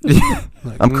No.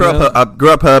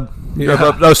 Grubhub.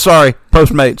 Oh, no, sorry,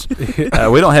 Postmates.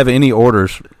 We don't have any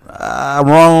orders.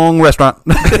 Wrong restaurant.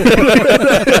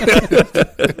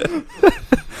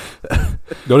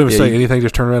 Don't even Yeah, say you- anything.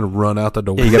 Just turn around and run out the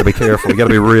door. Yeah, you got to be careful. You got to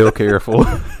be real careful.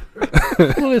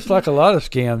 Well, it's like a lot of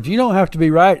scams. You don't have to be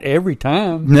right every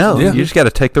time. No, Yeah. you just got to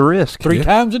take the risk. 3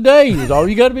 times a day is all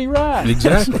you got to be right.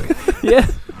 Exactly. Yeah.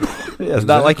 Yeah, it's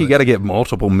not like you got to get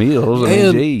multiple meals. I mean,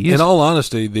 And geez. in all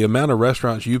honesty, the amount of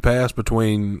restaurants you pass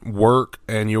between work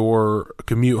and your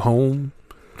commute home,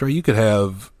 Trey, you could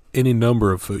have any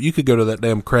number of food. You could go to that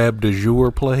damn crab de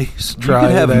jour place. you Try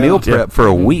could have it out. meal prep for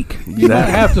a week. You might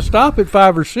have to stop at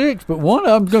 5 or 6, but one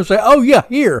of them's going to say, "Oh yeah,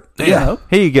 here." You Yeah, know?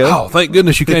 here you go. Oh, thank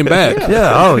goodness you came back.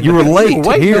 Yeah. Oh, you were late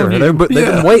waiting here. on you. They've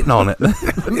been waiting on it.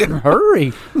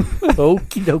 Hurry.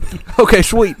 Okie dokie. Okay,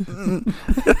 sweet.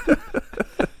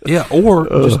 Yeah, or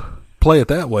just play it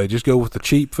that way. Just go with the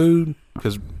cheap food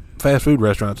because fast food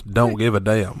restaurants don't give a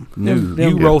damn. No.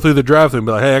 You roll through the drive-thru and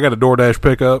be like, "Hey, I got a DoorDash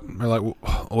pickup." They're like,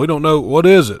 well, "We don't know what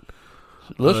is it."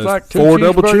 Looks It's like 2 4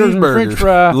 double cheeseburgers and French cheeseburgers.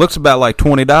 fry. Looks about like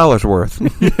 $20 worth.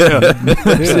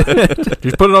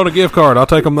 Just put it on a gift card. I'll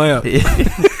take them that.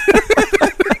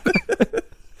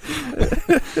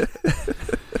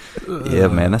 Yeah,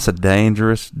 man, that's a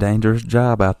dangerous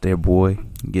job out there, boy.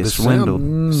 Get This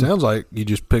swindled. Sounds like you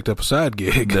just picked up a side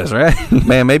gig. That's right.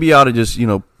 Man, maybe you ought to just,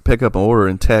 pick up an order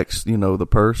and text, the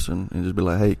person and just be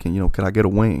like, hey, can I get a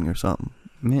wing or something?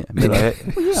 Yeah,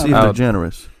 See if they're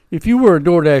generous. If you were a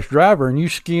DoorDash driver and you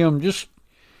skim just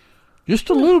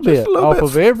a little bit off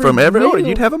of every from every order, meal.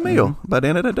 you'd have a meal by the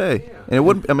end of the day, and it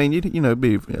wouldn't. I mean, it'd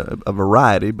be a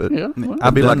variety, but Yeah, well,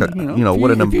 I'd be like a,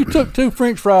 what an if you took 2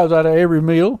 French fries out of every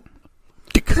meal,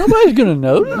 nobody's gonna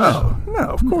notice. no,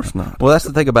 of course not. Well, that's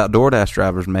the thing about DoorDash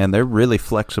drivers, man. They're really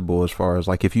flexible as far as,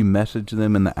 like, if you message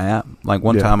them in the app. Like,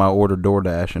 one time I ordered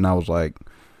DoorDash, and I was like,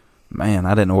 man, I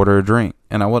didn't order a drink.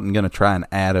 And I wasn't going to try and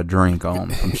add a drink on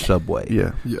from Subway.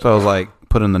 Yeah, So I was like,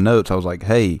 put in the notes, I was like,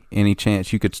 hey, any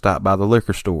chance you could stop by the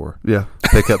liquor store, yeah.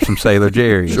 pick up some Sailor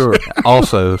Jerry's? Sure.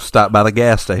 Also, stop by the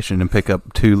gas station and pick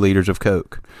up 2 liters of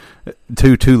Coke.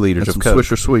 2 liters And of some Coke.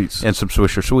 Swisher Sweets. And some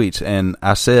Swisher Sweets. And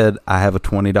I said, I have a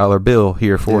 $20 bill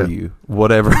here for Yeah. you.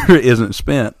 Whatever isn't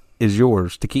spent is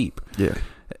yours to keep. Yeah.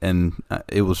 And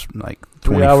it was like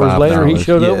 3 $25. hours later, he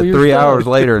showed up with your 3 stuff. hours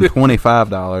later and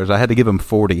 $25. I had to give him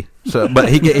 40. So, but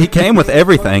he came with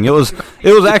everything. It was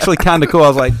actually kind of cool. I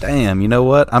was like, damn, you know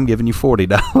what? I'm giving you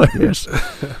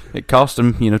 $40. It cost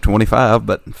him, $25,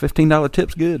 but $15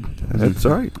 tip's good. That's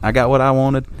right. I got what I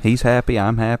wanted. He's happy.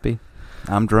 I'm happy.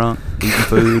 I'm drunk, eating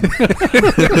food.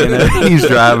 He's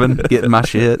driving, getting my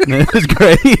shit. It's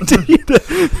great.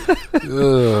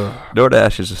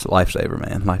 DoorDash is just a lifesaver,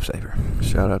 man. Lifesaver.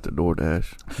 Shout out to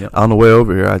DoorDash. Yep. On the way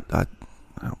over here,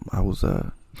 I was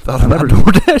Thought about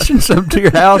DoorDashing something to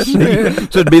your house. So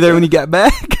it'd be there when you got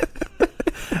back.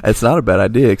 It's not a bad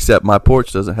idea, except my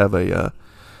porch doesn't have a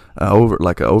over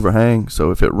like an overhang.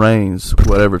 So if it rains,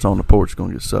 whatever's on the porch is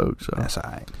gonna get soaked. So That's all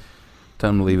right. Tell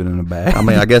them to leave it in a bag. I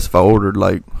mean, I guess if I ordered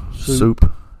like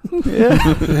soup. Yeah.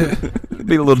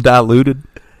 Be a little diluted.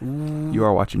 You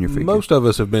are watching your figure. Most of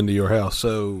us have been to your house,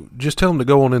 so just tell them to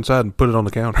go on inside and put it on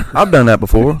the counter. I've done that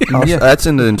before. Yeah. That's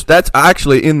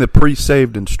actually in the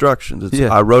pre-saved instructions. Yeah.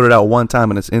 I wrote it out one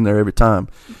time, and it's in there every time.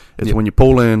 It's Yeah. when you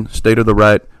pull in, stay to the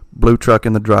right, blue truck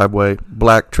in the driveway,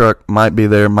 black truck might be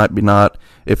there, might be not.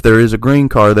 If there is a green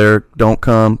car there, don't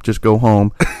come, just go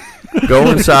home. Go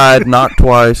inside, knock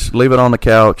twice, leave it on the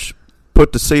couch,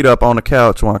 put the seat up on the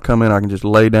couch. When I come in, I can just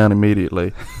lay down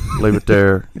immediately, leave it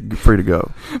there, free to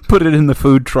go. Put it in the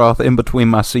food trough in between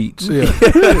my seats. Yeah.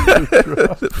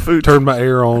 Turn my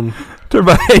air on. Turn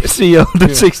my AC on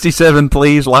to 67,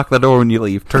 please. Lock the door when you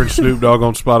leave. Turn Snoop Dogg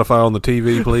on Spotify on the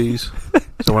TV, please.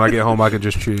 So when I get home, I can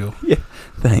just chill.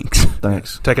 Thanks.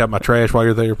 Thanks. Take out my trash while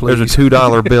you're there, please. There's a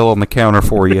 $2 bill on the counter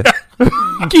for you.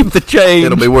 Keep the change.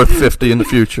 It'll be worth $50 in the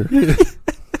future.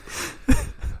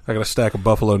 I got a stack of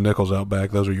Buffalo nickels out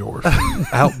back. Those are yours.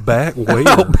 Out back? Where?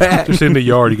 Out back. Just in the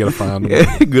yard. You got to find them.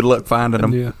 Yeah, good luck finding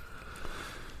them. Yeah.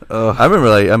 I remember,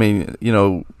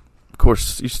 of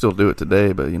course, you still do it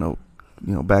today, but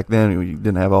back then when you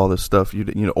didn't have all this stuff.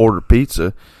 You order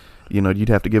pizza, you'd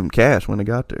have to give them cash when they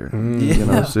got there.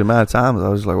 Yeah. So the amount of times I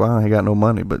was like, well, I ain't got no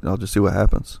money, but I'll just see what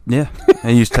happens. Yeah.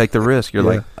 And you just take the risk. You're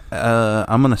Yeah. like,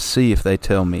 I'm going to see if they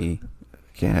tell me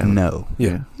Can't have it. no.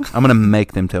 Yeah. I'm going to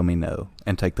make them tell me no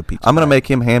and take the pizza. I'm gonna back. make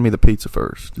him hand me the pizza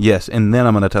first. Yes, and then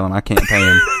I'm going to tell him I can't pay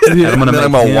him. Yeah, I'm going to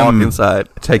then make I'm gonna walk him inside.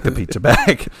 take the pizza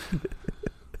back.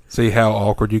 See how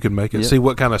awkward you can make it. Yeah. See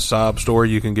what kind of sob story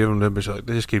you can give them. To be like,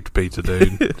 just keep the pizza,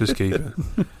 dude. Just keep it.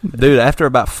 Dude, after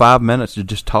about 5 minutes of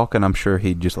just talking, I'm sure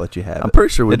he'd just let you have it. I'm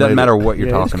pretty sure we It doesn't made matter what you're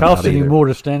Yeah, it's talking about costing you either. more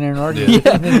to stand there and argue. Yeah.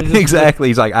 than it is Exactly.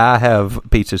 He's like, I have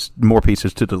more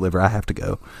pizzas to deliver. I have to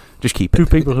go. Just keep it. Two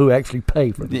people who actually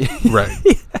pay for it. Right.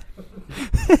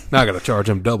 Now I got to charge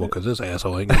him double because this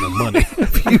asshole ain't got no money.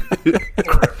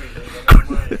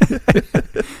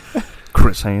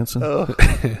 Chris Hansen.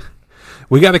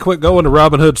 We got to quit going to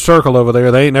Robin Hood Circle over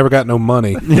there. They ain't never got no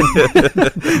money. We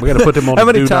got to put them on. How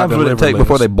the many do not times would it deliver take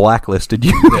before they list. blacklisted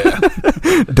you?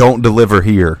 Yeah. Don't deliver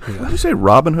here. What did you say?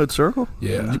 Robin Hood Circle?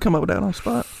 Yeah. Did you come up with that on the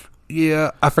spot?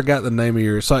 Yeah, I forgot the name of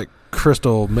your. It's like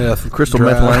Crystal Meth. Crystal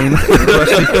Drive. Meth Lane,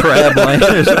 Krusty Krab Lane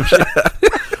or some shit.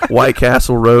 White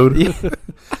Castle Road.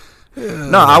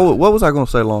 No, what was I going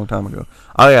to say a long time ago?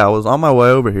 Oh yeah, I was on my way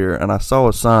over here and I saw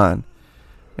a sign,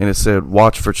 and it said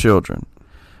 "Watch for Children,"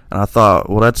 and I thought,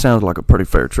 well, that sounds like a pretty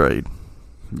fair trade.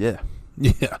 Yeah.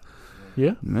 Yeah.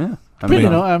 Yeah. Yeah. I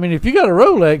mean, if you got a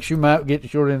Rolex, you might get the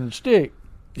short end of the stick.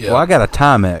 Yeah. Well, I got a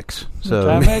Timex, so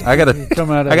Timex? I got You a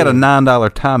come out of I got a it. $9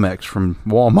 Timex from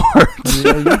Walmart.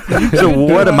 So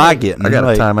what am I getting? I got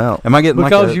Like, a timeout. Am I getting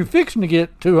because like a, you're fixing to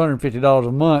get $250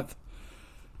 a month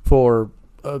for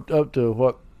up to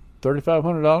what,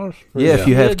 $3,500? yeah, if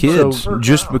you have kids, So,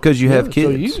 just because you have so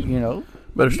kids. you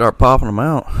Better start popping them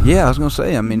out. Yeah, I was gonna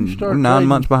say. I mean, Start we're 9 trading.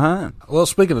 months behind. Well,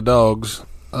 speaking of dogs,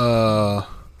 Think about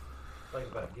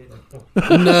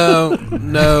getting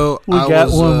no. we I got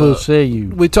was, one we'll sell you.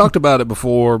 We talked about it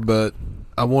before, but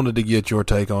I wanted to get your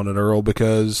take on it, Earl,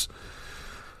 because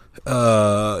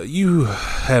you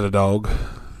had a dog.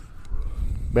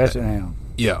 Basset Hound.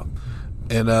 Yeah.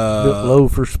 And Built low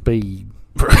for speed.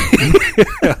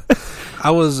 I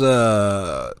was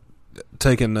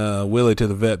taking Willie to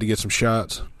the vet to get some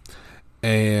shots,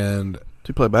 and Do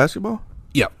you play basketball?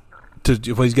 well,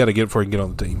 he's got to get it before he can get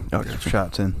on the team. Okay.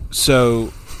 Shots in.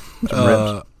 So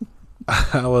I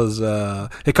was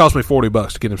it cost me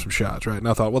 $40 to get him some shots, right? And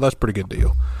I thought, well, that's a pretty good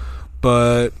deal.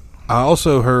 But I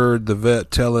also heard the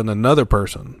vet telling another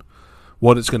person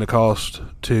what it's going to cost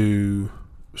to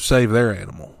save their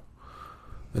animal.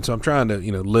 And so I'm trying to,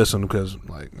 listen because,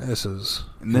 like, this is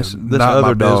This not other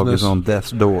my dog business. is on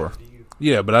death's door.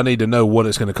 Yeah, but I need to know what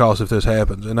it's going to cost if this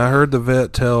happens. And I heard the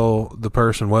vet tell the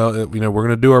person, well, we're going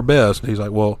to do our best. And he's like,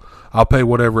 well, I'll pay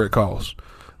whatever it costs.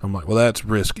 I'm like, well, that's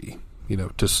risky,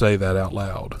 to say that out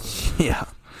loud. Yeah,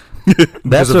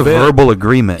 that's Because a a vet- verbal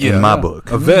agreement in my Yeah.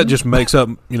 book. A vet just makes up,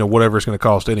 whatever it's going to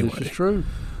cost This anyway. is true.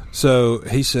 So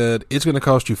he said it's going to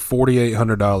cost you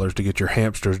 $4,800 to get your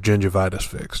hamster's gingivitis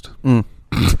fixed. Mm.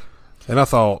 And I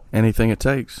thought Anything it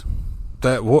takes.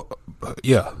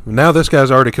 yeah. Now this guy's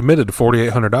already committed to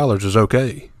 $4,800 is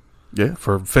okay Yeah.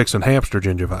 for fixing hamster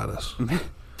gingivitis.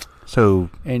 So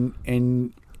And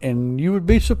you would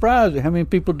be surprised at how many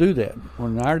people do that.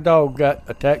 When our dog got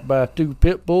attacked by 2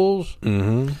 pit bulls,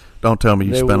 Mm-hmm. Don't tell me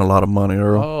you They spent were- a lot of money,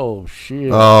 Earl. oh shit!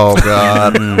 Oh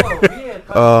God. Oh, he had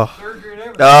Oh. surgery and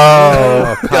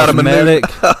Oh, got him a new.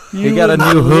 Cosmetic. You got a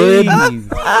wouldn't new hood. believe.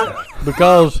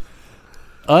 Because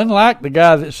unlike the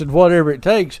guy that said whatever it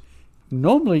takes,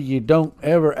 normally you don't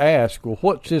ever ask, well,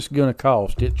 what's this going to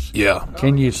cost? It's, Yeah.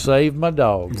 can you save my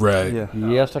dog? Right. Yeah.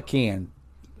 Yes, I can.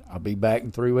 I'll be back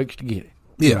in 3 weeks to get it.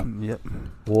 Yeah. Yep.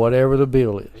 Whatever the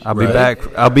bill is. I'll be Right.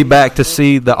 back. I'll be back to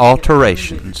see the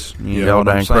alterations. You Yeah, know what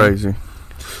I'm Dang saying? crazy.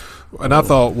 And I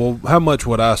thought, well, how much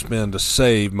would I spend to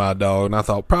save my dog? And I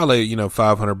thought probably,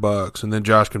 $500. And then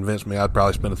Josh convinced me I'd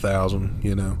probably spend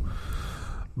 $1,000.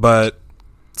 But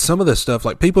some of this stuff,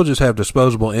 like people just have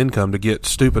disposable income to get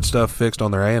stupid stuff fixed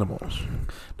on their animals.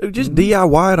 Dude, just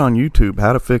DIY it on YouTube.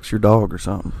 How to fix your dog or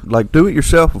something. Like, do it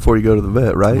yourself before you go to the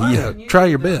vet, right? Yeah, try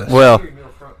your best. Well,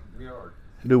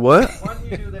 Do what? Why do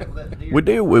you do that with that deer? We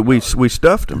do. We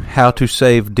stuffed him. how to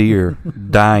save deer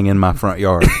dying in my front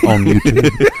yard on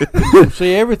YouTube.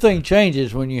 See, everything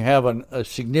changes when you have a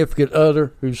significant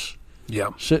other who's Yeah.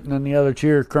 sitting in the other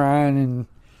chair crying and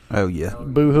Oh yeah.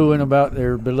 boo-hooing about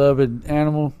their beloved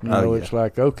animal. Oh, yeah. It's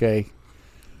like, okay,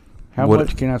 how What-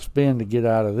 much can I spend to get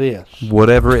out of this?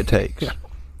 Whatever it takes.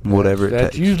 Whatever it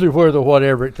That's takes. usually where the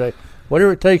whatever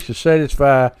it takes to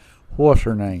satisfy what's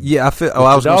her name. Yeah, I feel. Oh,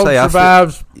 I was the going to dog say. I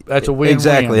survives. That's a win-win.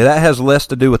 Exactly. That has less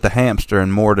to do with the hamster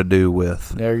and more to do with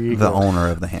There you the go. owner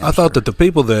of the hamster. I thought that the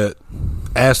people that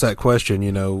ask that question,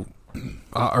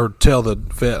 or tell the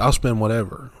vet, I'll spend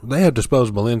whatever, they have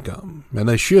disposable income. And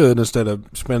they should, instead of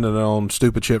spending it on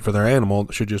stupid shit for their animal,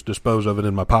 should just dispose of it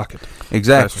in my pocket.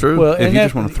 exactly. That's true. Well, If and you that,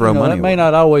 just want to throw money that may away.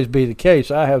 not always be the case.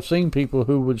 I have seen people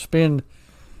who would spend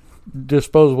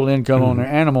disposable income on their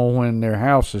animal when their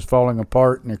house is falling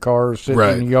apart and their car is sitting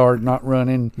Right. in the yard not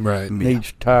running, Right.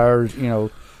 needs tires.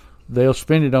 They'll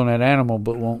spend it on that animal,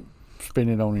 but won't spend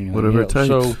it on anything Whatever it else. takes.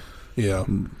 So Yeah.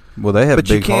 Well, they have But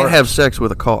you big can't hearts. have sex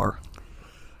with a car.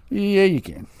 yeah, you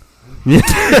can.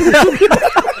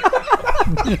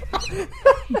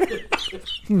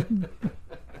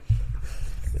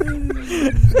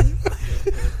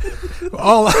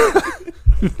 All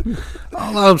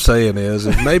I'm saying is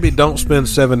maybe don't spend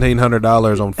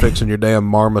 $1,700 on fixing your damn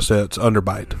marmoset's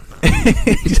underbite.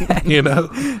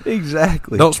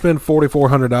 Exactly. Don't spend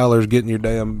 $4,400 getting your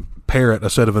damn parrot a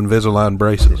set of Invisalign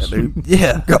braces. Dude,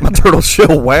 Yeah. got my turtle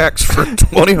shell waxed for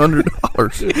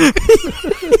 $2,200.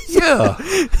 Yeah.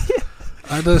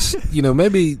 I just,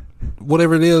 maybe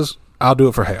whatever it is, I'll do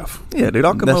it for half. Yeah, dude,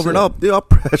 I'll come That's over and it. I'll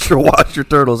pressure wash your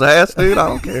turtle's ass, dude. I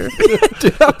don't care.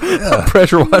 I'll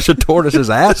pressure wash a tortoise's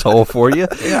asshole for you.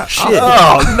 Yeah. Shit.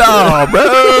 Oh no,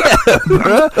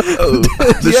 bro!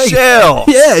 The Yeah, shell.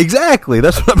 Yeah, exactly.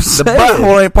 That's what I'm The saying.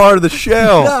 butthole ain't part of the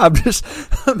shell. No, I'm just.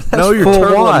 That's Know your full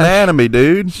turtle wash. anatomy,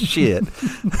 dude. Shit.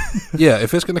 Yeah,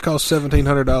 if it's going to cost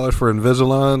 $1,700 for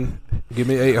Invisalign, give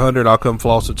me $800. I'll come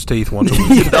floss its teeth once a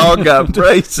week. The dog got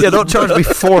braces. Yeah, don't charge me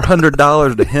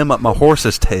 $400 to hem up my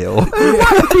horse's tail.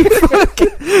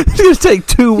 It's going to take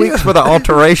 2 weeks for the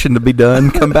alteration to be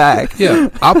done. Come back. Yeah,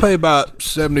 I'll pay about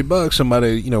 $70.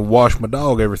 Somebody, wash my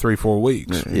dog every 3-4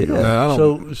 weeks. Yeah. I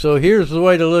don't, So here's the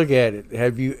way to look at it.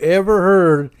 Have you ever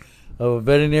heard of a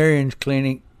veterinarian's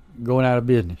clinic going out of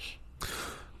business?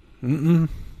 mm-mm.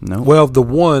 No. Well, the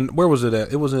one, where was it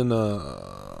at? It was in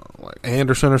like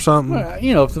Anderson or something.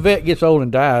 Well, if the vet gets old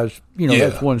and dies,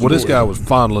 that's one Well, this story. guy was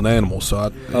fondling animals, so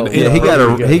I. Oh, Yeah,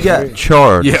 he got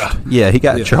charged. Yeah. he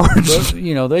got Yeah. charged.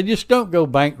 But, they just don't go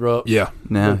bankrupt. Yeah,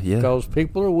 Now, yeah. Because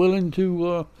people are willing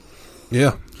to.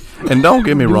 yeah. And don't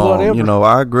get me Do wrong. whatever.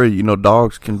 I agree.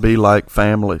 Dogs can be like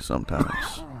family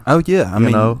sometimes. Oh yeah. I You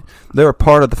mean, know? they're a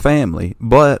part of the family,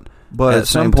 but But at at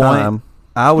some some point, time,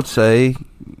 I would say,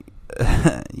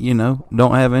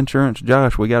 don't have insurance,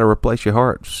 Josh. We got to replace your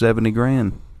heart.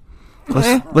 $70,000.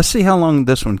 Let's see how long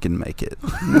this one can make it.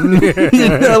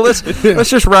 Let's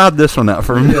just ride this one out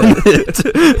for a minute.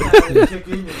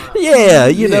 Yeah,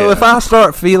 if I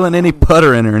start feeling any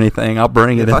puttering or anything, I'll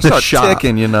bring it if in I the start shop.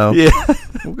 ticking, Yeah.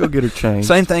 we'll go get her changed.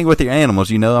 Same thing with your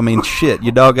animals, I mean, shit,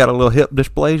 your dog got a little hip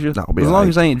dysplasia. That'll be as all long right.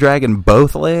 as they ain't dragging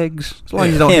both legs. As long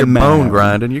as you don't get bone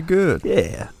grinding, you're good.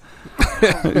 Yeah.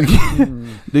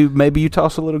 Dude, maybe you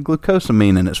toss a little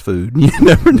glucosamine in its food. You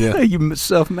never know. Yeah. You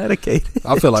self-medicate.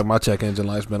 I feel like my check engine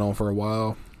light's been on for a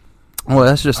while. Well,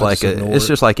 that's just I like just ignore it's it.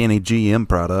 just like any GM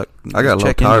product. I got low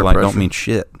check tire engine light pressure. don't mean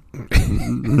shit.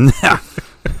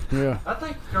 Yeah. I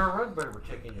think Carl Rudberg would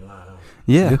check in your line on.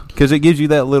 Yeah, because it gives you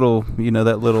that little,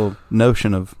 that little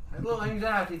notion of A little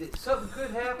anxiety that something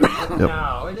could happen. But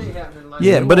no, it ain't happening like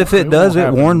yeah. that. But if it won't does, it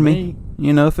happen to warned me.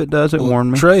 If it does, it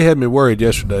warned me. Trey had me worried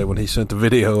yesterday when he sent the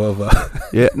video of.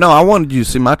 Yeah. No, I wanted you to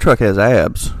see my truck has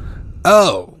abs.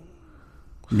 Oh,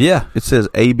 Yeah. It says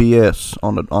ABS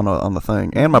on the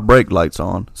thing, and my brake light's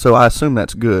on. So I assume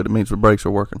that's good. It means the brakes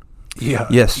are working. Yeah.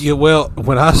 Yes. Yeah. Well,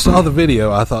 when I saw the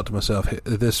video, I thought to myself,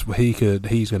 he's going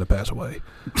to pass away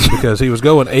because he was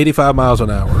going 85 miles an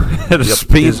hour. At a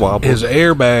speed wobble. His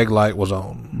airbag light was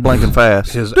on. Blinking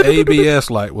fast. His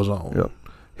ABS light was on. Yep.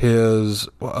 His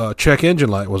check engine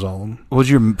light was on.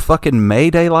 Was your fucking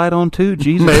Mayday light on too?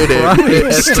 Jesus Mayday.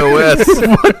 Christ. SOS.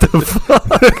 What the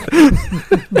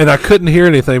fuck? And I couldn't hear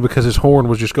anything because his horn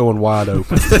was just going wide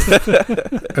open.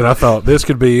 And I thought, this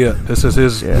could be it. This is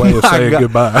his way of My saying God.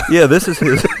 goodbye. Yeah, this is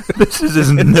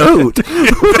his note.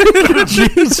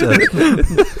 Jesus.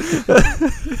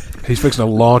 He's fixing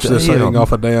to launch this Damn. thing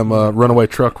off a damn runaway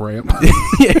truck ramp.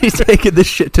 Yeah, he's taking this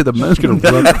shit to the moon. He's going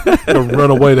to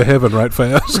run away to heaven right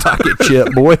fast. Rocket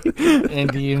ship, boy. And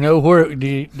do you know where?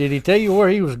 Did he tell you where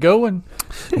he was going?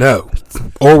 No.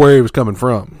 Or where he was coming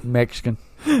from. Mexican.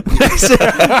 That's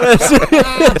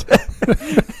it.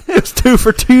 It's 2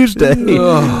 for Tuesday. 2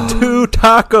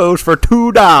 tacos for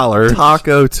 $2.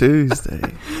 Taco Tuesday.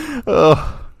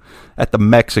 Oh, at the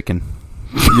Mexican.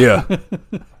 Yeah.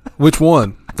 Which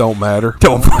one? Don't matter.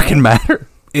 Don't fucking matter.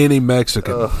 Any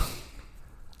Mexican.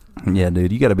 Yeah,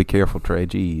 dude, you got to be careful, Trey.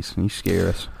 Jeez, you scare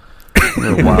us.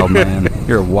 You're a wild man.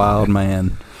 You're a wild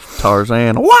man.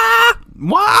 Tarzan. Wild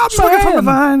man.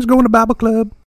 Vines, going to Bible club.